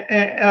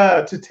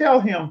and to tell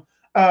him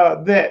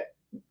that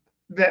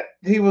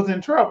he was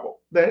in trouble,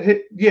 that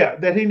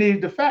he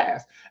needed to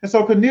fast. And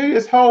so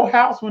Cornelius' whole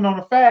house went on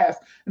a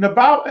fast.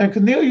 And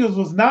Cornelius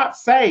was not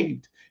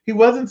saved. He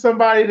wasn't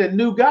somebody that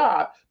knew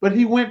God, but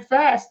he went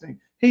fasting.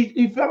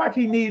 He felt like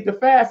he needed to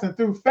fast, and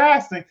through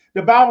fasting,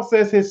 the Bible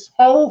says his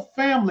whole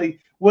family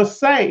was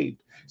saved.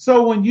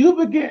 So when you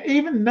begin,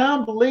 even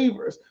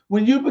non-believers,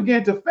 when you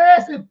begin to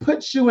fast, it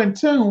puts you in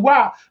tune.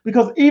 Why?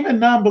 Because even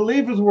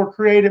non-believers were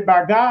created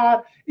by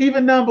God.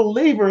 Even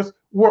non-believers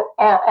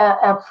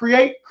are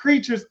create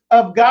creatures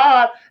of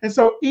God. And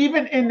so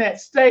even in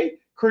that state,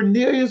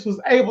 Cornelius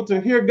was able to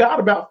hear God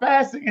about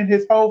fasting, and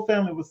his whole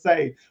family was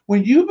saved.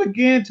 When you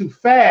begin to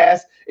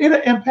fast,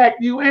 it'll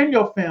impact you and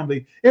your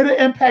family. It'll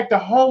impact the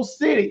whole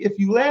city if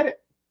you let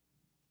it.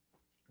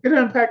 It'll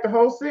impact the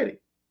whole city.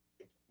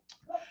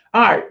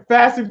 All right,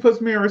 fasting puts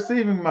me in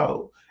receiving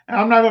mode. And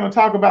I'm not going to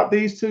talk about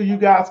these two. You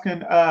guys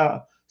can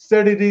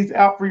study these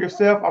out for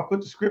yourself. I'll put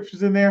the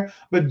scriptures in there.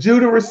 But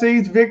Judah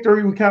receives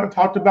victory. We kind of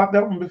talked about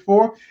that one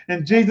before.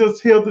 And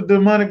Jesus healed the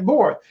demonic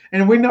boy.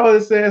 And we know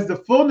it says the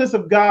fullness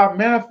of God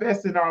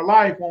manifests in our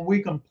life when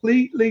we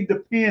completely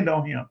depend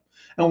on him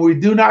and we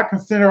do not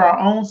consider our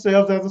own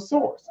selves as a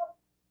source.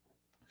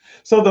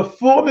 So the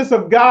fullness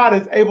of God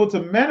is able to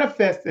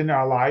manifest in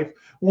our life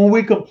when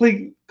we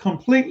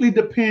completely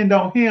depend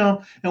on him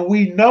and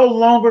we no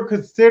longer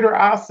consider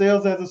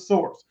ourselves as a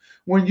source.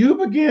 When you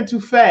begin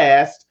to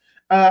fast,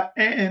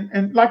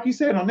 and like you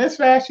said, on this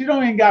fast, you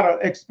don't even got to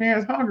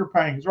experience hunger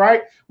pains,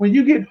 right? When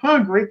you get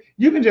hungry,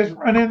 you can just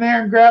run in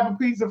there and grab a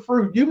piece of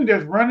fruit. You can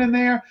just run in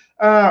there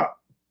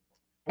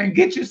and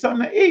get you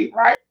something to eat,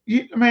 right?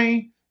 You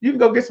can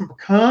go get some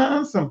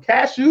pecans, some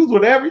cashews,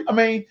 whatever.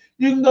 You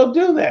can go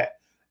do that.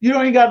 You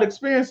don't even got to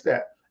experience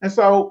that. And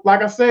so,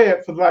 like I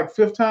said, for like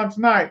fifth time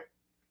tonight,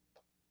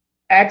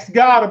 ask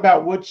God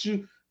about what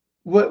the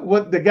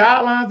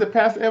guidelines that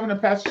Pastor Evan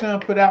and Pastor Sean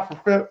put out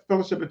for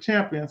Fellowship of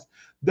Champions.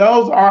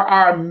 Those are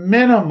our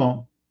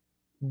minimum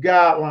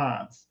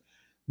guidelines.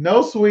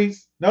 No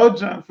sweets, no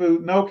junk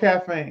food, no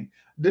caffeine.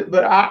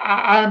 But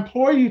I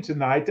implore you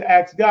tonight to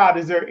ask God,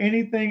 is there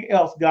anything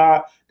else,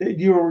 God, that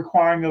you are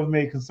requiring of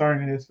me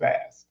concerning this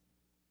fast?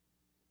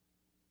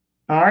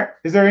 All right.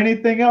 Is there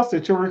anything else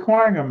that you're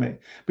requiring of me?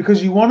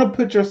 Because you want to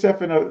put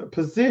yourself in a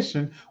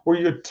position where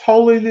you're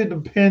totally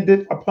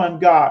dependent upon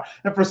God.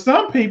 And for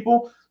some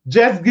people,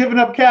 just giving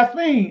up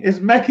caffeine is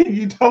making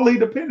you totally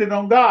dependent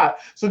on God.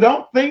 So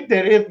don't think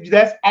that if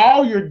that's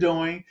all you're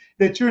doing,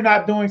 that you're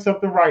not doing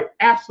something right.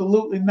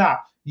 Absolutely not.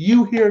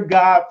 You hear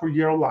God for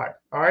your life.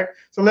 All right.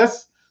 So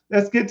let's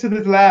get to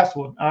this last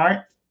one. All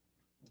right.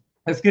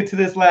 Let's get to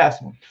this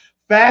last one.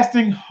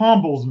 Fasting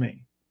humbles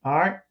me. All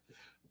right.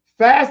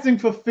 Fasting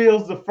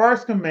fulfills the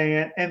first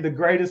command and the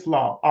greatest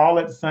law all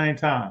at the same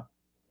time.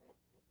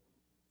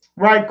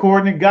 Right,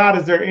 Courtney? God,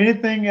 is there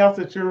anything else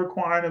that you're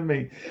requiring of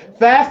me?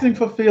 Fasting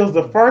fulfills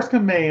the first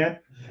command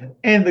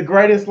and the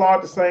greatest law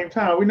at the same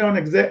time. We know in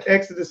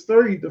Exodus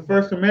 3, the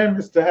first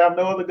commandment is to have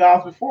no other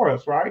gods before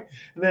us, right?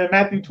 And then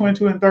Matthew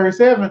 22 and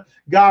 37,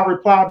 God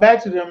replied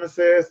back to them and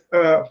says,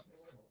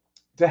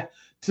 to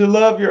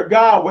love your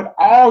God with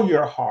all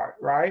your heart,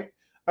 right?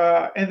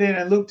 And then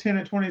in Luke 10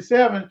 and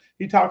 27,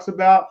 he talks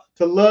about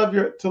to love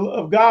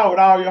God with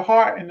all your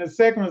heart. And the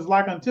second is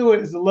like unto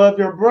it is to love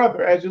your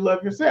brother as you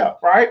love yourself,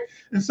 right?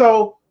 And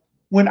so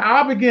when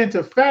I begin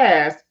to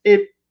fast,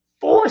 it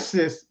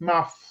forces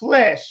my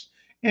flesh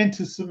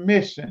into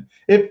submission.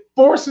 It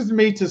forces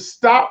me to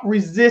stop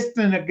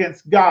resisting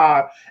against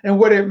God. And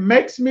what it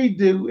makes me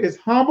do is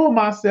humble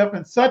myself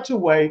in such a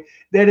way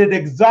that it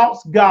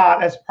exalts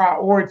God as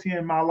priority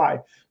in my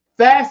life.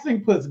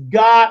 Fasting puts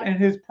God in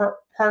his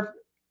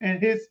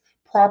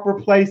proper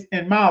place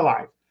in my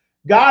life.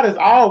 God is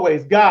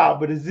always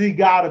God, but is he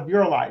God of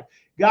your life?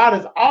 God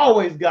is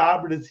always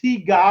God, but is he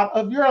God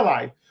of your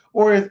life?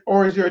 Or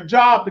is your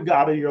job the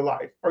God of your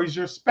life? Or is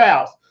your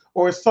spouse?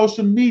 Or is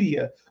social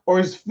media?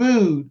 Or is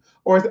food?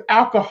 Or is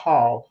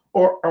alcohol?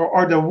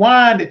 Or the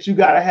wine that you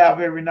got to have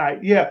every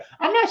night? Yeah,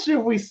 I'm not sure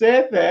if we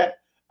said that.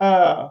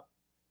 Well,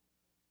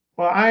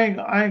 I ain't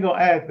gonna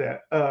add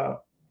that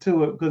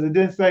to it because it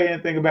didn't say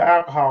anything about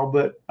alcohol.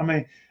 But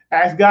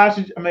ask God,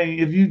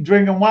 if you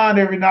drinking wine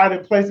every night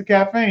in place of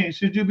caffeine,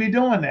 should you be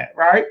doing that,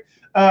 right?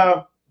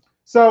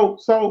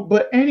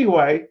 But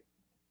anyway,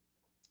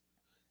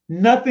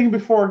 nothing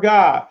before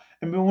God.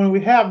 And when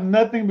we have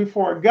nothing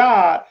before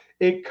God,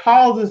 it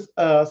causes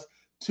us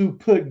to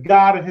put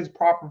God in his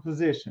proper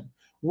position.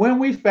 When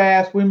we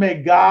fast, we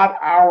make God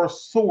our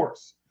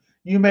source.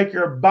 You make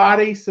your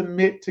body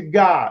submit to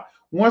God.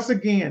 Once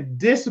again,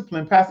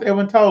 discipline, Pastor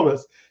Evan told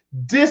us,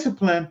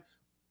 discipline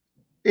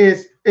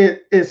is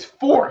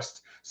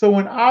forced. So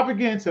when I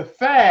begin to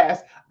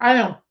fast, I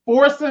am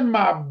forcing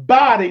my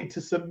body to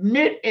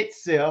submit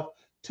itself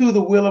to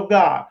the will of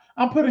God.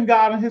 I'm putting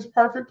God in his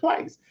perfect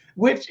place,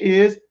 which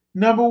is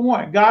number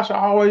one. God should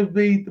always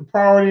be the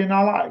priority in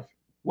our life.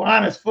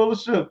 Wine is full of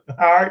sugar.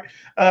 All right.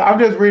 I'm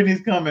just reading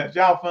these comments.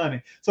 Y'all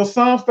funny. So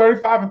Psalms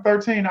 35 and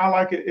 13, I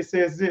like it. It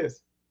says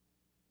this.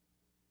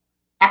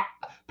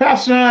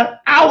 Pastor Sean,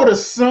 I would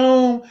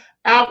assume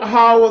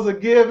alcohol was a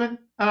given.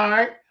 All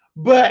right.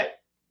 But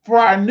for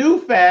our new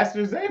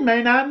fasters, they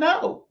may not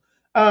know.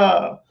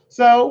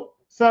 So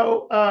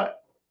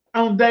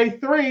on day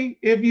 3,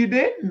 if you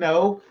didn't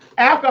know,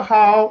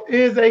 alcohol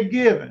is a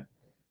given.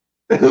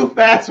 Who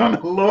fasts on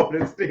the Lord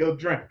is still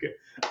drinking.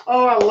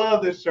 Oh, I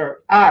love this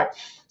shirt. All right.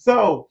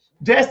 So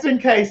just in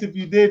case, if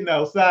you did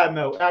know, side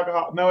note,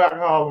 no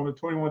alcohol on the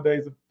 21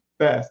 days of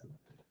fasting.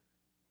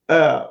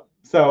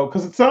 So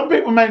because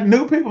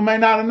new people may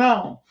not have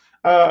known.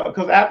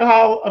 Because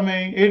alcohol, I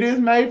mean, it is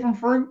made from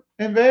fruit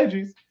and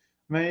veggies.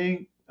 I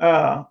mean,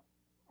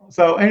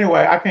 so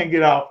anyway, I can't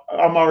get off.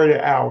 I'm already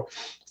an hour.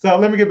 So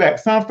let me get back.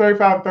 Psalms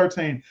 35 and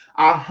 13.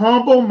 I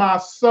humble my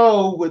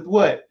soul with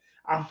what?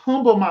 I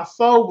humble my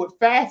soul with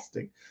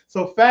fasting.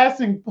 So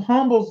fasting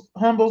humbles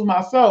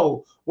my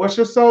soul. What's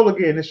your soul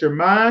again? It's your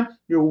mind,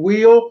 your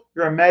will,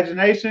 your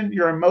imagination,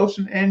 your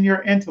emotion, and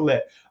your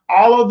intellect.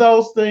 All of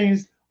those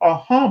things are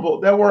humble.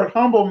 That word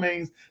humble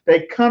means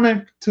they come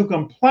into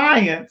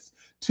compliance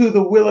to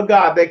the will of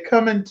God. They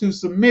come into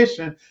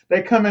submission.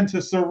 They come into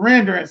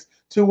surrenderance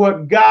to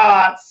what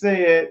God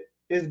said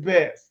is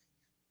best.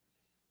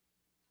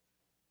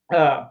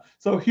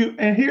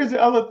 And here's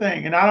the other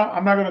thing, and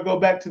I'm not going to go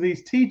back to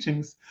these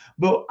teachings,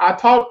 but I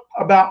talked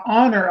about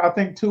honor. I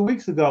think 2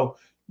 weeks ago,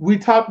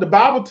 the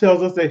Bible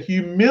tells us that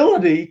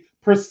humility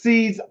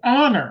precedes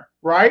honor,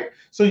 right?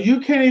 So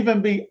you can't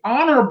even be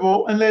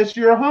honorable unless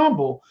you're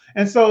humble.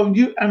 And so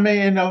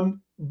the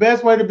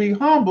best way to be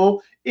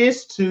humble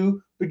is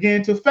to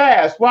begin to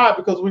fast. Why?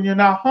 Because when you're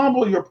not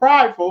humble, you're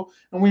prideful,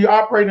 and when you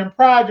operate in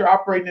pride, you're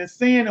operating in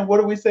sin. And what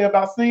do we say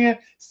about sin?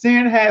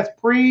 Sin has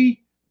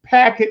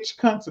packaged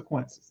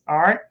consequences. All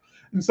right.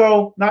 And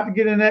so, not to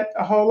get in that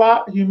a whole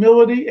lot,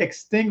 humility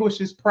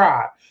extinguishes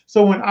pride.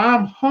 So, when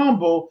I'm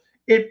humble,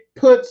 it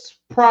puts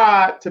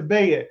pride to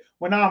bed.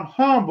 When I'm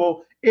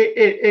humble,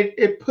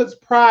 it puts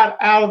pride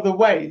out of the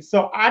way.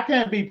 So, I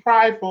can't be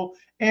prideful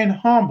and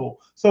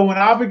humble. So, when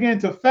I begin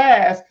to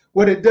fast,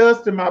 what it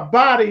does to my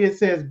body, it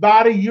says,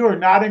 body, you're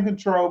not in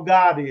control,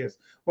 God is.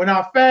 When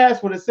I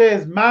fast, what it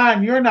says,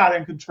 mind, you're not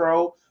in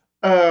control,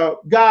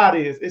 God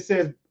is. It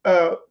says,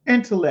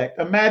 intellect,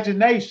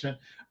 imagination.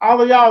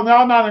 All of y'all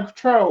not in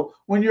control.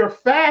 When you're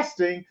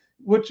fasting,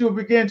 what you'll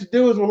begin to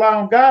do is rely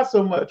on God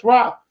so much.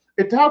 Why?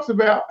 It talks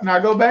about, and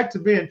I go back to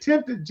being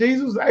tempted,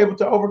 Jesus was able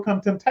to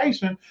overcome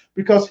temptation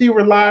because he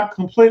relied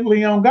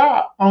completely on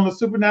God, on the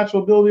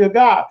supernatural ability of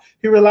God.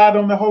 He relied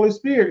on the Holy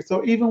Spirit.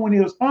 So even when he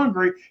was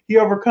hungry, he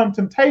overcome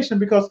temptation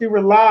because he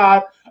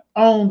relied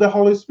on the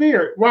Holy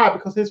Spirit. Why?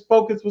 Because his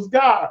focus was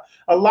God.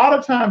 A lot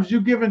of times you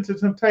give into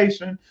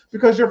temptation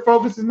because your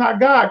focus is not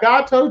God.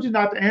 God told you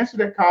not to answer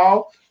that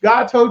call.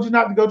 God told you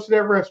not to go to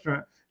that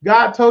restaurant.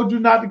 God told you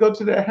not to go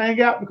to that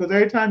hangout because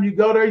every time you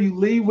go there, you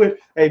leave with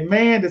a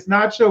man that's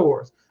not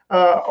yours,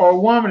 or a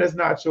woman that's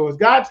not yours.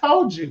 God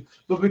told you,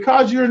 but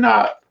because you're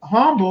not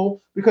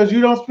humble, because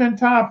you don't spend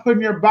time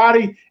putting your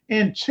body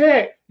in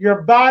check,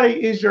 your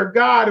body is your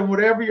God, and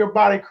whatever your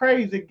body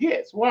craves, it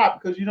gets. Why?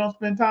 Because you don't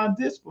spend time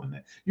disciplining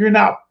it. You're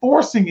not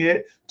forcing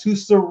it to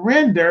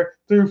surrender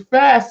through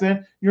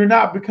fasting. You're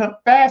not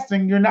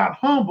fasting. You're not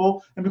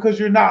humble, and because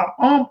you're not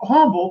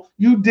humble,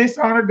 you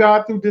dishonor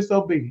God through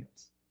disobedience.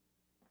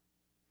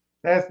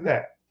 That's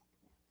that.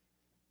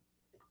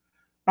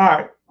 All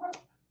right.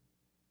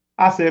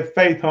 I said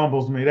faith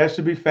humbles me. That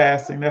should be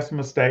fasting. That's a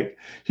mistake.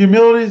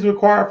 Humility is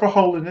required for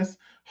holiness.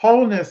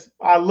 Holiness,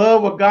 I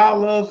love what God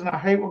loves and I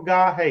hate what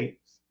God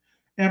hates.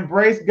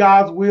 Embrace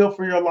God's will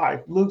for your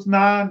life. Luke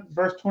 9,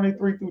 verse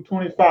 23 through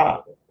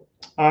 25.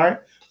 All right.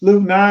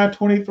 Luke 9,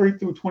 23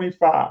 through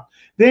 25.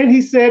 Then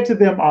he said to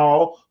them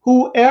all,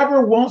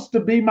 whoever wants to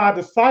be my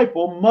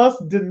disciple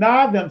must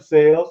deny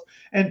themselves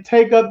and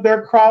take up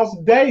their cross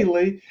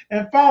daily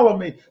and follow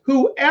me.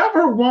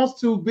 Whoever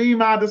wants to be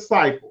my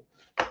disciple,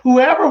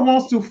 whoever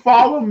wants to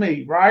follow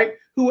me, right?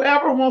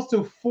 Whoever wants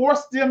to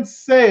force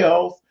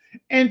themselves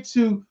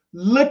into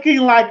looking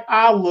like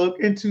I look,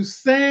 into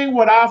saying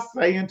what I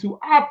say, into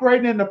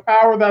operating in the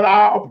power that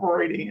I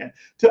operate in,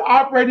 to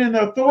operate in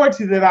the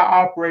authority that I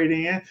operate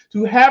in,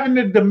 to having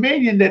the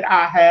dominion that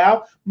I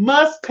have,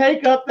 must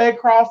take up that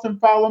cross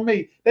and follow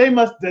me. They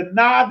must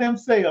deny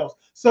themselves.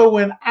 So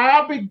when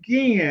I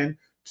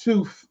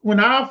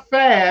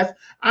fast,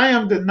 I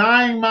am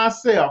denying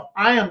myself.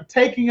 I am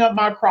taking up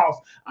my cross.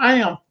 I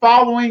am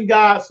following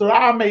God so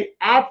that I may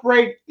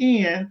operate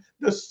in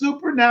the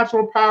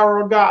supernatural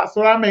power of God,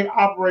 so that I may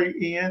operate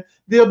in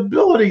the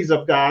abilities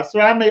of God, so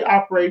I may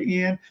operate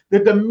in the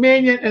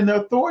dominion and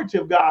the authority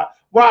of God.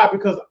 Why?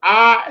 Because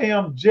I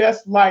am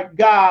just like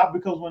God,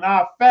 because when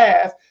I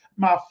fast,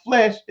 my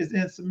flesh is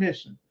in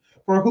submission.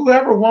 For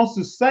whoever wants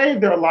to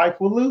save their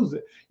life will lose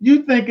it.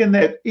 You thinking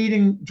that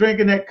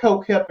drinking that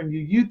Coke helping you.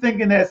 You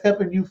thinking that's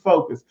helping you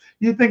focus.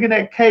 You thinking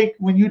that cake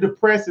when you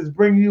depressed is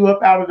bringing you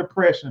up out of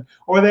depression.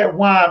 Or that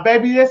wine.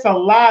 Baby, that's a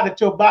lie that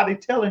your body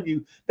telling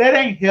you. That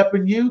ain't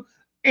helping you.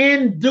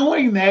 In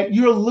doing that,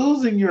 you're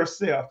losing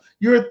yourself.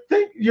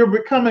 You're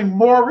becoming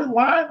more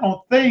reliant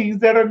on things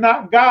that are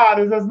not God,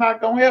 and that's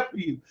not going to help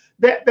you.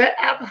 That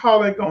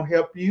alcohol ain't going to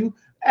help you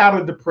out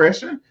of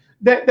depression.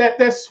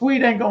 That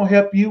sweet ain't gonna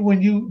help you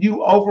when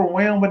you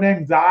overwhelmed with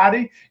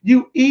anxiety.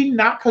 You eat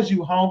not because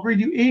you hungry.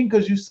 You eating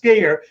because you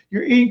scared.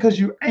 You're eating because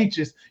you're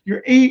anxious.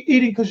 You're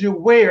eating because you're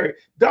weary.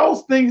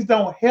 Those things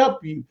don't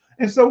help you.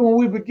 And so when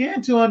we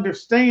begin to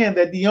understand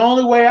that the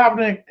only way out of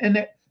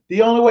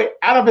The only way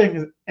out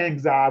of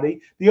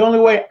anxiety, the only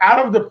way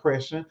out of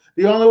depression,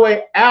 the only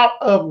way out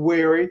of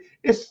worry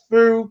is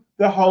through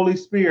the Holy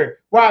Spirit.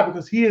 Why?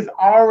 Because He has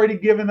already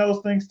given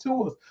those things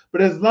to us.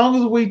 But as long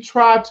as we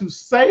try to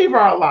save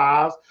our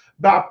lives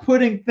by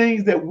putting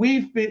things that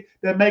we feel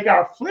that make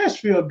our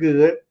flesh feel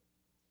good,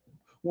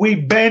 we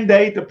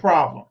band-aid the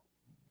problem.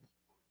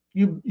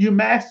 You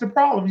mask the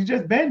problem. You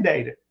just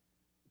band-aid it.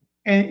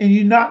 And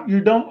you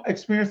don't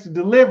experience the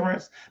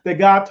deliverance that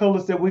God told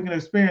us that we can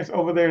experience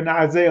over there in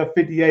Isaiah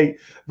 58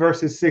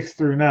 verses 6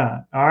 through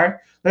 9. All right,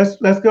 let's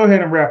go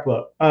ahead and wrap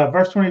up.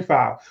 Verse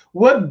 25.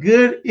 What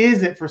good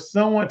is it for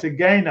someone to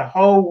gain the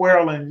whole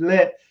world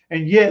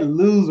and yet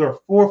lose or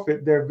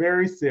forfeit their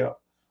very self?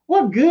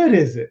 What good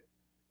is it?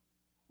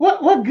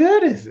 What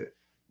good is it?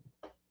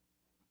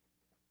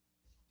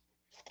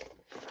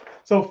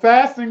 So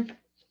fasting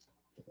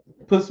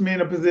puts me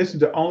in a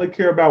position to only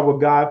care about what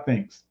God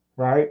thinks,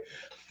 right?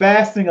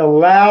 Fasting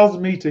allows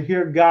me to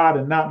hear God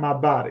and not my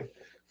body.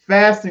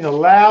 Fasting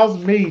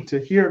allows me to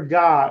hear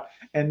God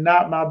and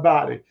not my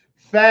body.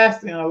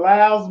 Fasting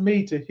allows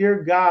me to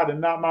hear God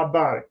and not my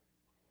body.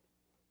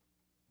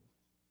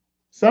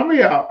 Some of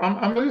y'all,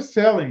 I'm just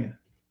telling you,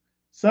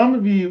 some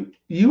of you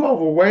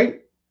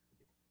overweight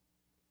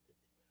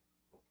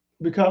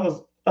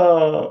because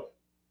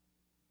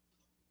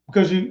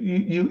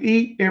you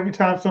eat every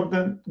time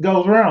something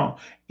goes wrong.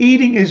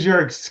 Eating is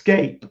your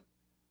escape.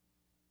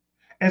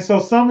 And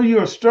so some of you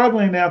are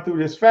struggling now through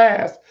this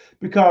fast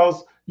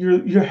because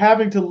you're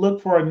having to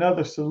look for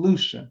another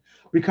solution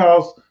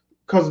because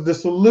the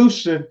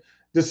solution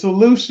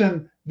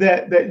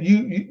that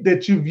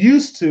you've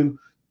used to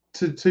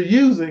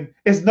using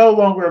is no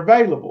longer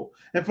available.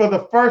 And for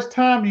the first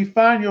time, you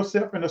find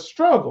yourself in a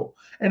struggle.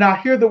 And I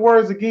hear the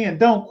words again,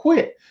 don't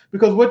quit,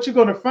 because what you're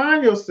going to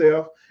find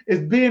yourself is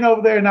being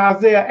over there in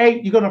Isaiah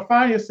 8, you're going to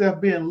find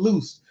yourself being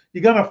loose.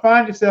 You're going to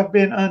find yourself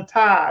being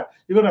untied.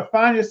 You're going to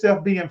find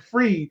yourself being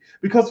freed,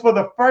 because for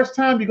the first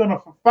time, you're going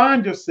to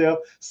find yourself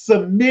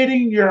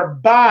submitting your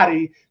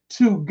body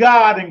to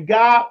God and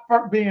God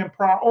being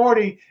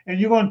priority. And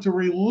you're going to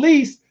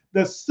release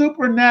the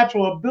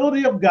supernatural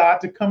ability of God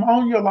to come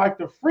on your life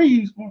to free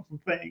you from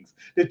things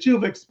that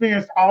you've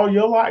experienced all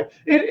your life.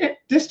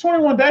 This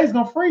 21 days is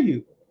going to free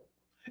you.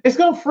 It's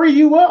going to free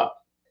you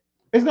up.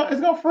 It's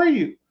going to free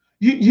you.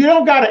 You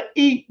don't got to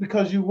eat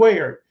because you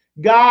wear it.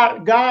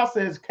 God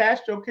says,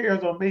 cast your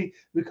cares on me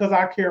because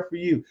I care for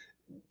you.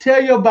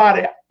 Tell your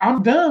body,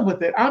 I'm done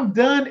with it. I'm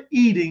done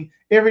eating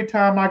every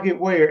time I get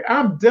weary.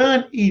 I'm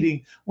done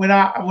eating when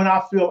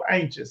I feel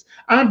anxious.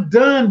 I'm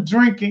done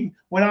drinking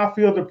when I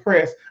feel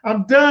depressed.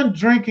 I'm done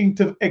drinking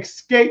to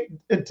escape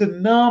and to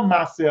numb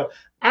myself.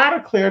 I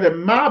declare that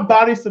my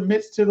body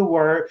submits to the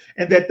word,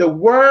 and that the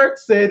word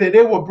said that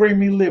it will bring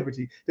me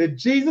liberty. That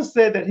Jesus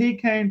said that He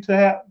came to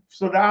have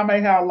so that I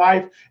may have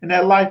life, and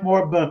that life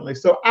more abundantly.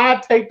 So I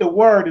take the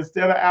word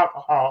instead of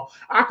alcohol.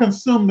 I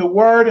consume the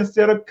word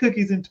instead of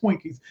cookies and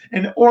Twinkies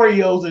and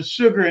Oreos and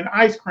sugar and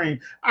ice cream.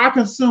 I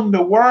consume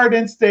the word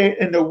instead,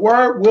 and the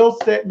word will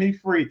set me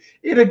free.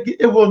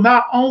 It will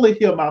not only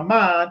heal my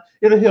mind,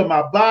 it'll heal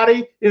my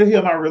body, it'll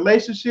heal my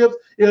relationships,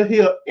 it'll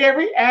heal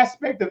every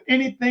aspect of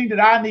anything that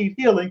I need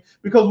healing,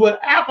 because what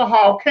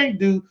alcohol can't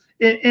do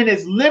in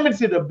its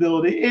limited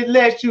ability, it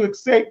lets you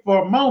escape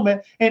for a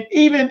moment, and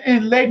even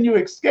in letting you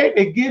escape,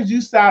 it gives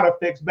you side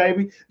effects,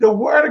 baby. The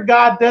word of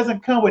God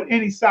doesn't come with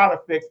any side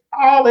effects.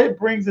 All it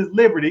brings is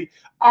liberty.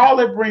 All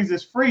it brings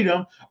is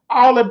freedom.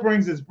 All it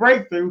brings is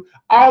breakthrough.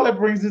 All it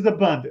brings is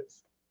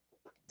abundance.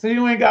 So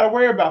you ain't got to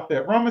worry about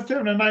that. Romans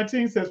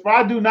 7:19 says, for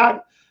I do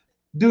not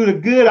do the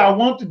good I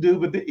want to do,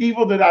 but the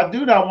evil that I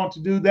do not want to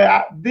do,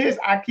 this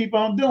I keep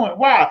on doing.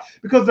 Why?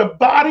 Because the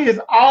body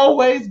is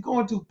always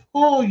going to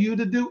pull you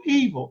to do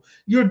evil.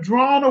 You're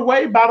drawn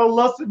away by the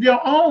lust of your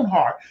own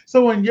heart.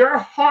 So when your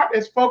heart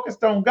is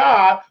focused on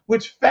God,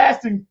 which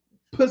fasting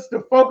puts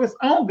the focus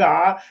on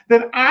God,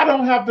 then I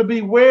don't have to be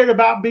worried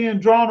about being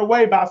drawn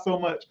away by so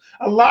much.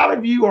 A lot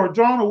of you are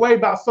drawn away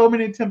by so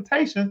many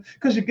temptations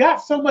because you got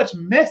so much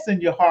mess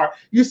in your heart.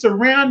 You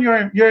surround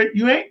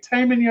you ain't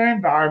taming your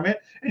environment,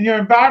 and your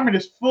environment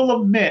is full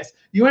of mess.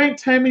 You ain't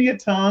taming your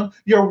tongue.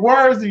 Your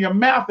words and your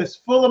mouth is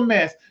full of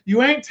mess.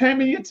 You ain't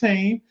taming your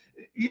team.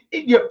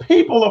 Your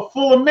people are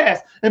full of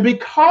mess. And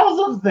because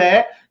of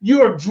that,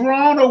 you are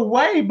drawn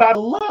away by the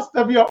lust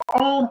of your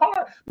own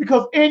heart,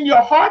 because in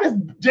your heart is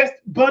just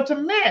a bunch of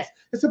mess.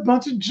 It's a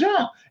bunch of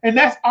junk. And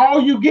that's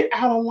all you get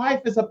out of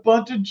life is a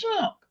bunch of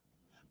junk.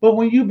 But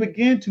when you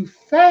begin to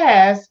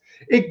fast,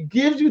 it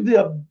gives you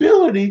the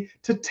ability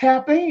to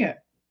tap in.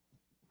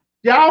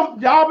 Y'all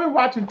been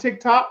watching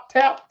TikTok,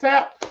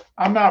 tap.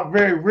 I'm not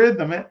very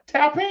rhythmic.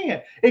 Tap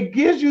in. It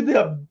gives you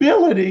the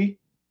ability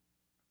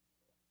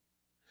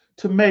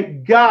to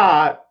make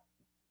God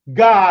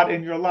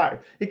in your life.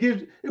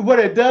 What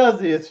it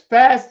does is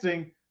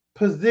fasting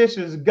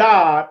positions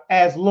God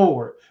as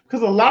Lord,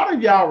 because a lot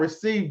of y'all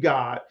receive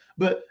God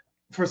but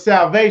for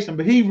salvation,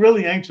 but He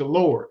really ain't your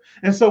Lord.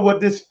 And so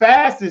what this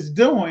fast is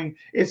doing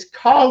is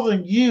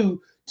causing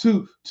you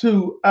to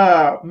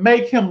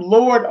make him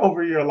Lord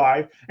over your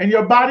life, and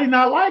your body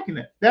not liking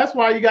it. That's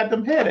why you got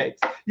them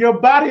headaches. Your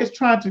body is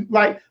trying to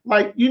like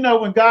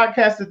when God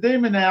cast the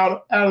demon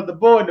out of the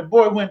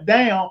boy went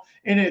down,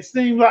 and it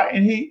seemed like,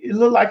 and it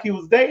looked like he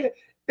was dead.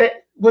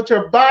 That what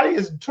your body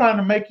is trying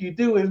to make you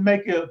do is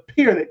make it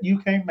appear that you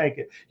can't make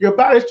it. Your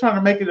body is trying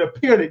to make it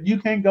appear that you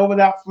can't go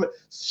without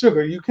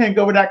sugar. You can't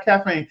go without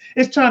caffeine.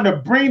 It's trying to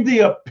bring the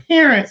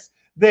appearance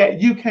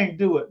that you can't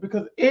do it,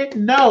 because it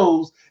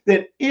knows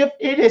that if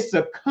it is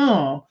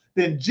succumb,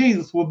 then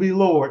Jesus will be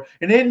Lord.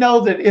 And it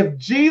knows that if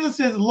Jesus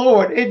is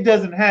Lord, it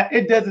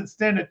doesn't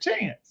stand a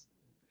chance.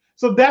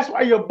 So that's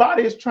why your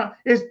body is trying,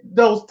 it's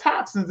those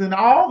toxins and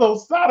all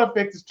those side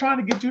effects is trying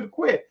to get you to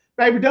quit.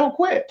 Baby, don't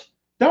quit.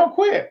 Don't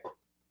quit.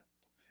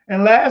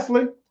 And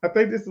lastly, I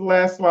think this is the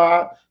last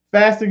slide.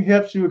 Fasting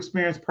helps you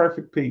experience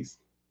perfect peace.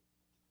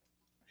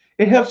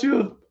 It helps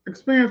you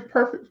experience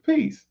perfect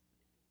peace.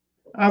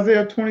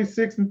 Isaiah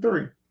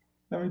 26:3.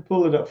 Let me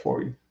pull it up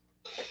for you.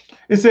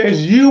 It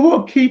says, you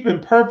will keep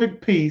in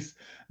perfect peace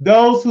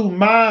those whose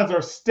minds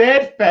are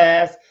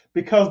steadfast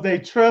because they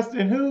trust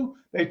in who?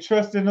 They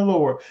trust in the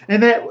Lord.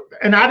 And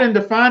I didn't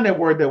define that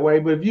word that way,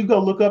 but if you go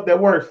look up that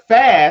word,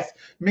 fast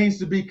means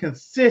to be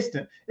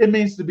consistent. It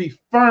means to be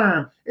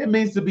firm. It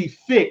means to be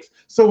fixed.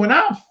 So when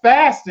I'm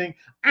fasting,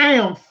 I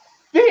am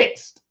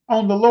fixed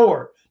on the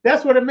Lord.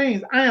 That's what it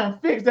means. I am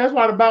fixed. That's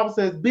why the Bible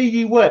says, be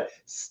ye what?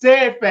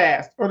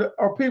 Steadfast.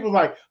 Or people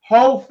like,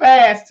 hold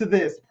fast to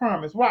this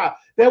promise. Why?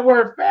 That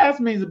word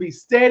fast means to be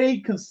steady,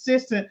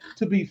 consistent,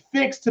 to be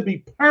fixed, to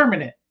be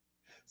permanent.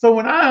 So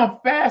when I am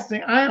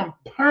fasting, I am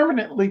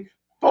permanently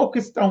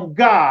focused on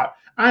God.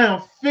 I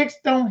am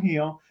fixed on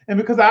him. And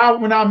because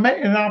when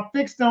I'm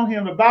fixed on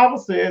him, the Bible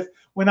says,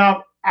 when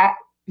I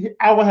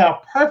will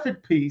have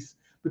perfect peace,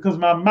 because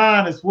my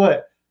mind is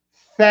what?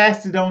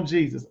 Fasted on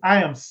Jesus.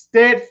 I am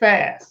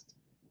steadfast.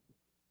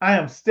 I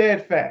am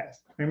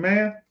steadfast.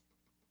 Amen.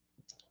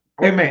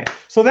 Amen.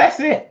 So that's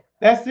it.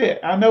 That's it.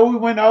 I know we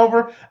went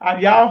over.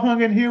 Y'all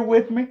hung in here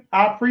with me.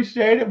 I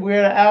appreciate it.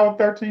 We're at an hour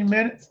 13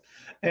 minutes.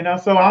 And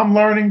so I'm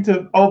learning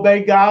to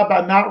obey God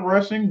by not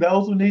rushing.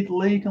 Those who need to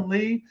leave can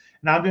leave.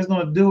 And I'm just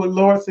going to do what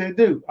Lord said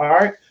do. All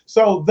right.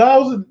 So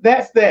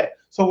that's that.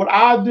 So what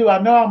I'll do,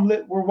 I know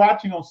we're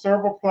watching on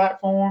several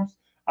platforms.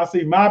 I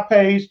see my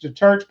page, the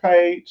church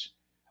page.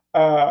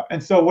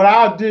 And so what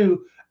I'll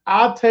do,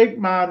 I'll take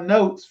my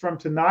notes from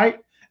tonight,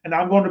 and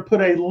I'm going to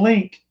put a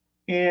link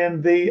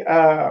in the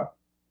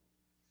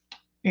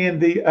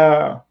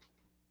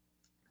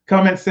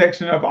comment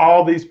section of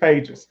all these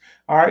pages.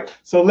 All right.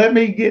 So let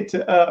me get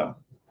to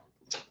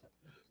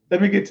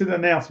the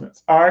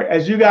announcements. All right.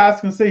 As you guys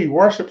can see,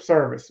 worship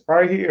service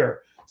right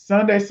here.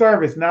 Sunday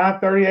service,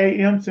 9:30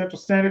 a.m. Central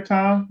Standard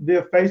Time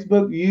via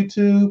Facebook,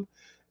 YouTube.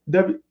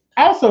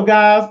 Also,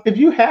 guys, if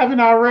you haven't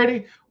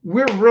already,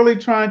 we're really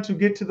trying to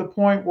get to the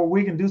point where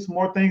we can do some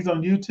more things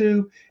on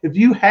YouTube. If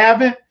you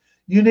haven't,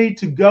 you need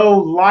to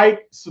go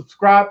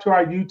subscribe to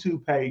our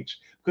YouTube page,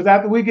 because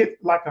after we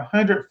get like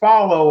 100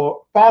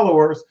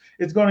 followers,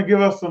 it's going to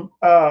give us some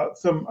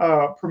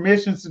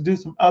permissions to do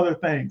some other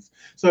things.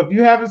 So if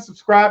you haven't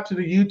subscribed to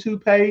the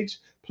YouTube page,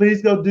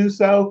 please go do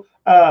so.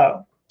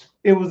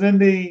 It was in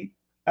the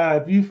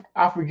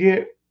I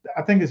forget,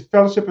 I think it's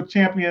Fellowship of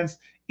Champions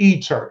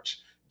eChurch.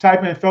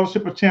 Type in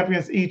Fellowship of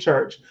Champions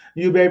eChurch.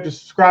 You'll be able to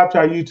subscribe to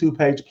our YouTube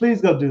page. Please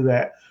go do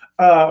that.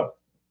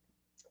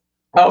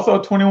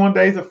 Also, 21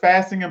 days of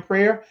fasting and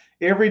prayer.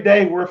 Every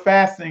day we're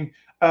fasting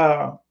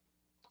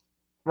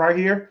right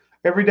here.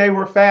 Every day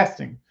we're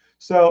fasting.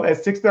 So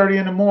at 6:30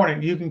 in the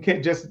morning, you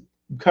can just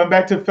come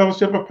back to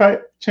Fellowship of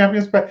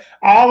Champions.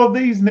 All of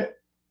these,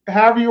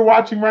 however you're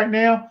watching right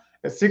now,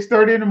 at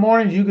 6:30 in the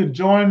morning, you can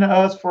join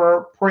us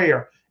for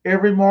prayer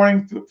every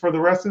morning for the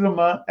rest of the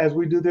month as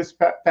we do this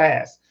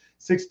fast.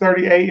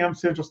 6:30 a.m.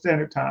 Central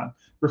Standard Time.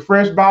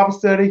 Refresh Bible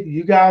Study,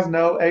 you guys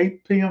know,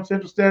 8 p.m.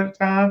 Central Standard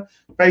Time.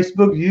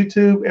 Facebook,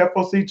 YouTube,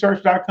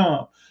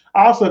 FOCchurch.com.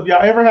 Also, if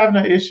y'all ever having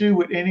an issue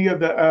with any of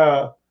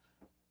the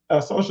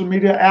social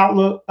media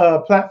outlook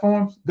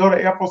platforms, go to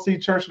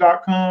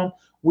FOCchurch.com.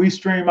 We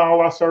stream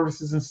all our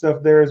services and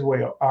stuff there as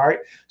well. All right.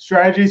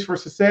 Strategies for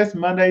Success,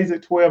 Mondays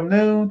at 12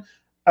 noon.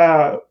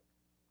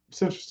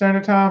 Central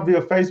Standard Time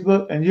via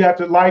Facebook, and you have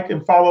to like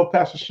and follow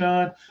Pastor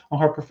Sean on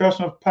her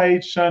professional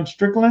page, Sean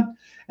Strickland.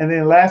 And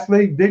then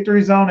lastly,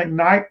 Victory Zone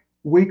Ignite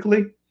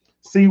weekly.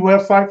 See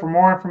website for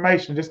more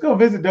information. Just go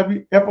visit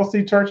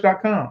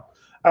FOCchurch.com,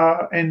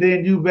 and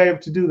then you'll be able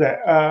to do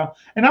that.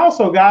 And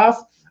also, guys,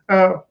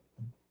 let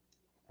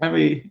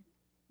me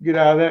get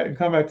out of that and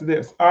come back to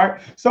this. All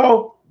right.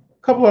 So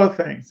a couple other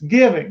things.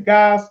 Giving,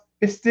 guys,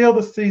 it's still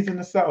the season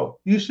to sow.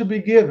 You should be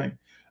giving.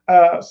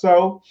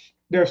 So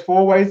there's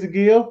 4 ways to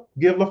give: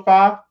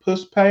 Givelify,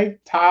 PushPay,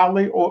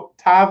 Tithely,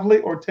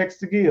 or Text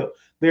to Give.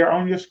 They're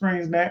on your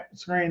screen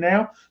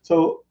now.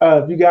 So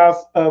if you guys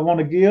want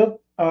to give,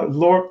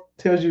 Lord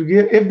tells you to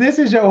give. If this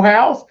is your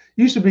house,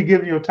 you should be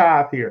giving your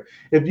tithe here.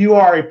 If you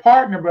are a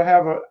partner but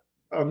have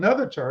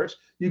another church,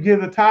 you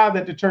give the tithe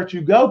at the church you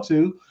go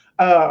to,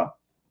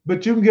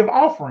 but you can give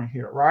offering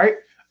here, right?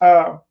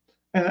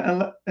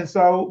 And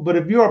so, but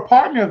if you're a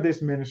partner of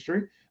this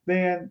ministry,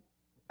 then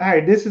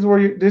hey, this is where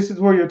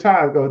your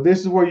tithe goes. This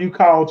is where you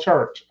call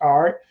church.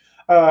 All right.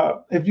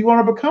 If you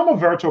want to become a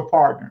virtual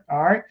partner,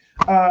 all right.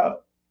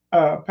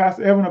 Uh,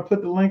 Pastor Evan will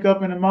put the link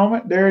up in a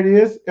moment. There it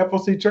is,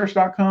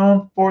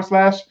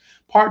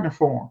 FOCchurch.com/partner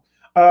form.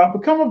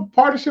 Become a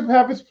partnership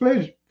have its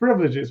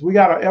privileges. We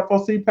got a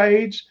FOC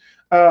page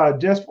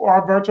just for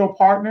our virtual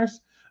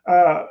partners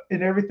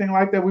and everything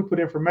like that. We put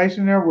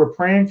information there. We're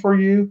praying for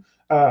you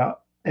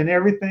and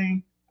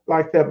everything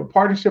like that. But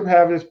partnership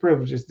have its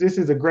privileges. This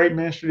is a great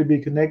ministry to be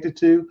connected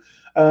to,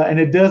 and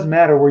it does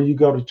matter where you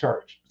go to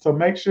church. So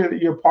make sure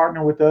that you're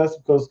partner with us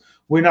because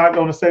we're not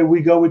going to say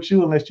we go with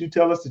you unless you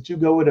tell us that you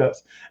go with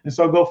us. And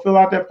so go fill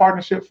out that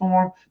partnership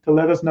form to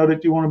let us know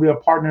that you want to be a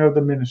partner of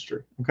the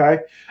ministry. Okay.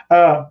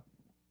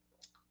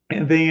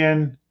 And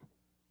then,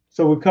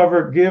 so we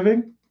covered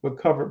giving, we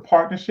covered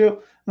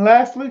partnership. And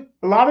lastly,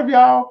 a lot of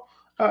y'all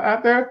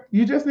out there,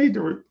 you just need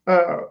to,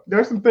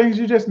 there's some things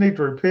you just need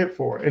to repent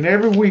for. And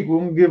every week, we're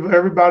going to give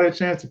everybody a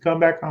chance to come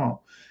back home.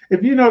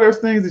 If you know there's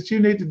things that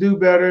you need to do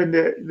better and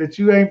that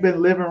you ain't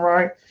been living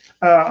right,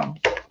 I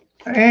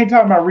ain't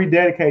talking about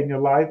rededicating your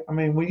life. I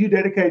mean, when you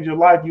dedicated your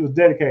life, you was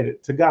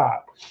dedicated to God.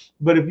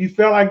 But if you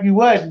felt like you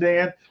wasn't,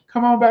 then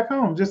come on back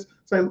home. Just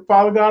say,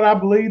 Father God, I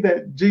believe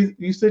that Jesus,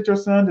 you sent your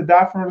son to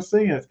die for the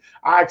sins.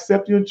 I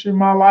accept you into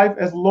my life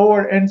as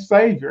Lord and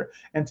Savior.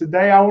 And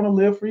today I want to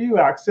live for you.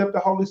 I accept the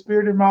Holy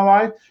Spirit in my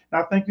life.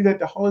 And I thank you that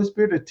the Holy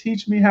Spirit will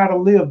teach me how to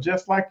live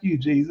just like you,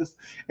 Jesus.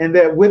 And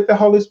that with the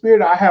Holy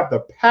Spirit, I have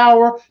the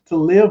power to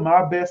live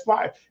my best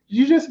life.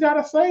 You just got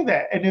to say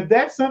that. And if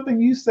that's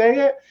something you say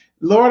it,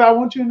 Lord, I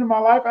want you into my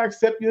life. I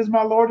accept you as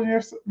my Lord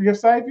and your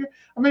Savior.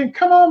 I mean,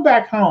 come on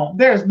back home.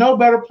 There's no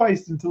better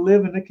place than to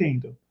live in the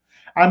kingdom.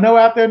 I know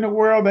out there in the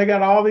world, they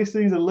got all these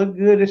things that look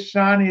good, it's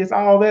shiny, it's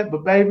all that.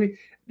 But baby,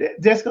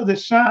 just because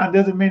it's shine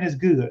doesn't mean it's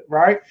good,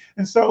 right?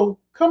 And so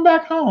come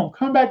back home.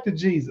 Come back to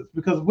Jesus.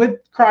 Because with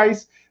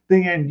Christ,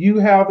 then you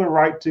have the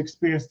right to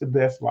experience the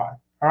best life.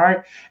 All right.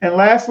 And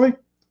lastly,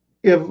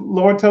 if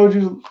Lord told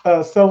you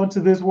sow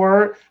into this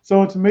word,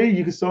 sow into me,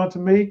 you can sow into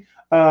me.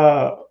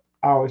 I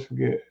always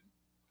forget.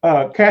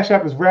 Cash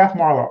App is Raf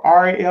Marlow,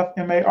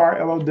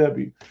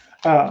 RAFMARLOW.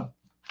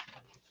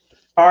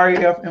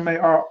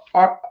 RAFMARLOW.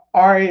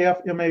 Oh,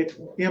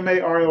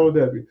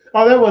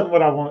 that wasn't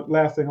what I wanted.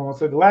 Last thing I want to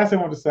say. The last thing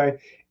I want to say,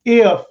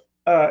 if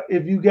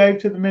you gave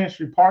to the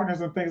ministry, partners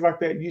and things like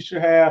that, you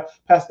should have.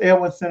 Pastor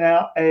Edwin sent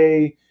out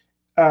a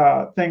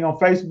thing on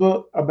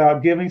Facebook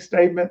about giving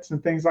statements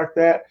and things like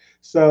that.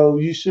 So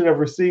you should have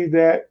received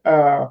that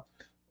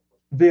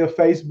via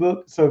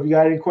Facebook. So if you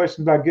got any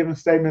questions about giving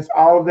statements,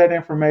 all of that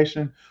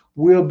information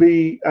will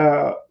be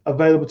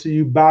available to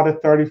you by the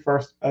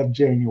 31st of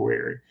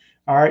January.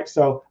 All right.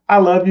 So I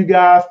love you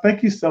guys.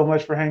 Thank you so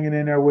much for hanging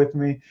in there with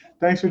me.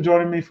 Thanks for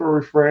joining me for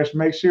Refresh.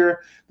 Make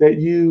sure that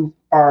you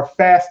are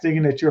fasting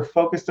and that you're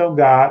focused on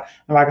God.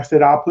 And like I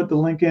said, I'll put the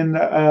link in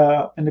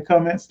the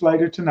comments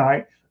later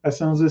tonight. As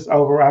soon as it's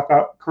over,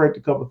 I'll correct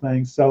a couple of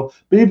things. So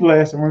be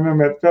blessed. And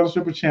remember, at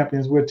Fellowship of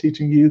Champions, we're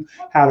teaching you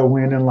how to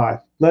win in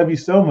life. Love you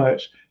so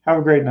much. Have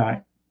a great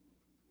night.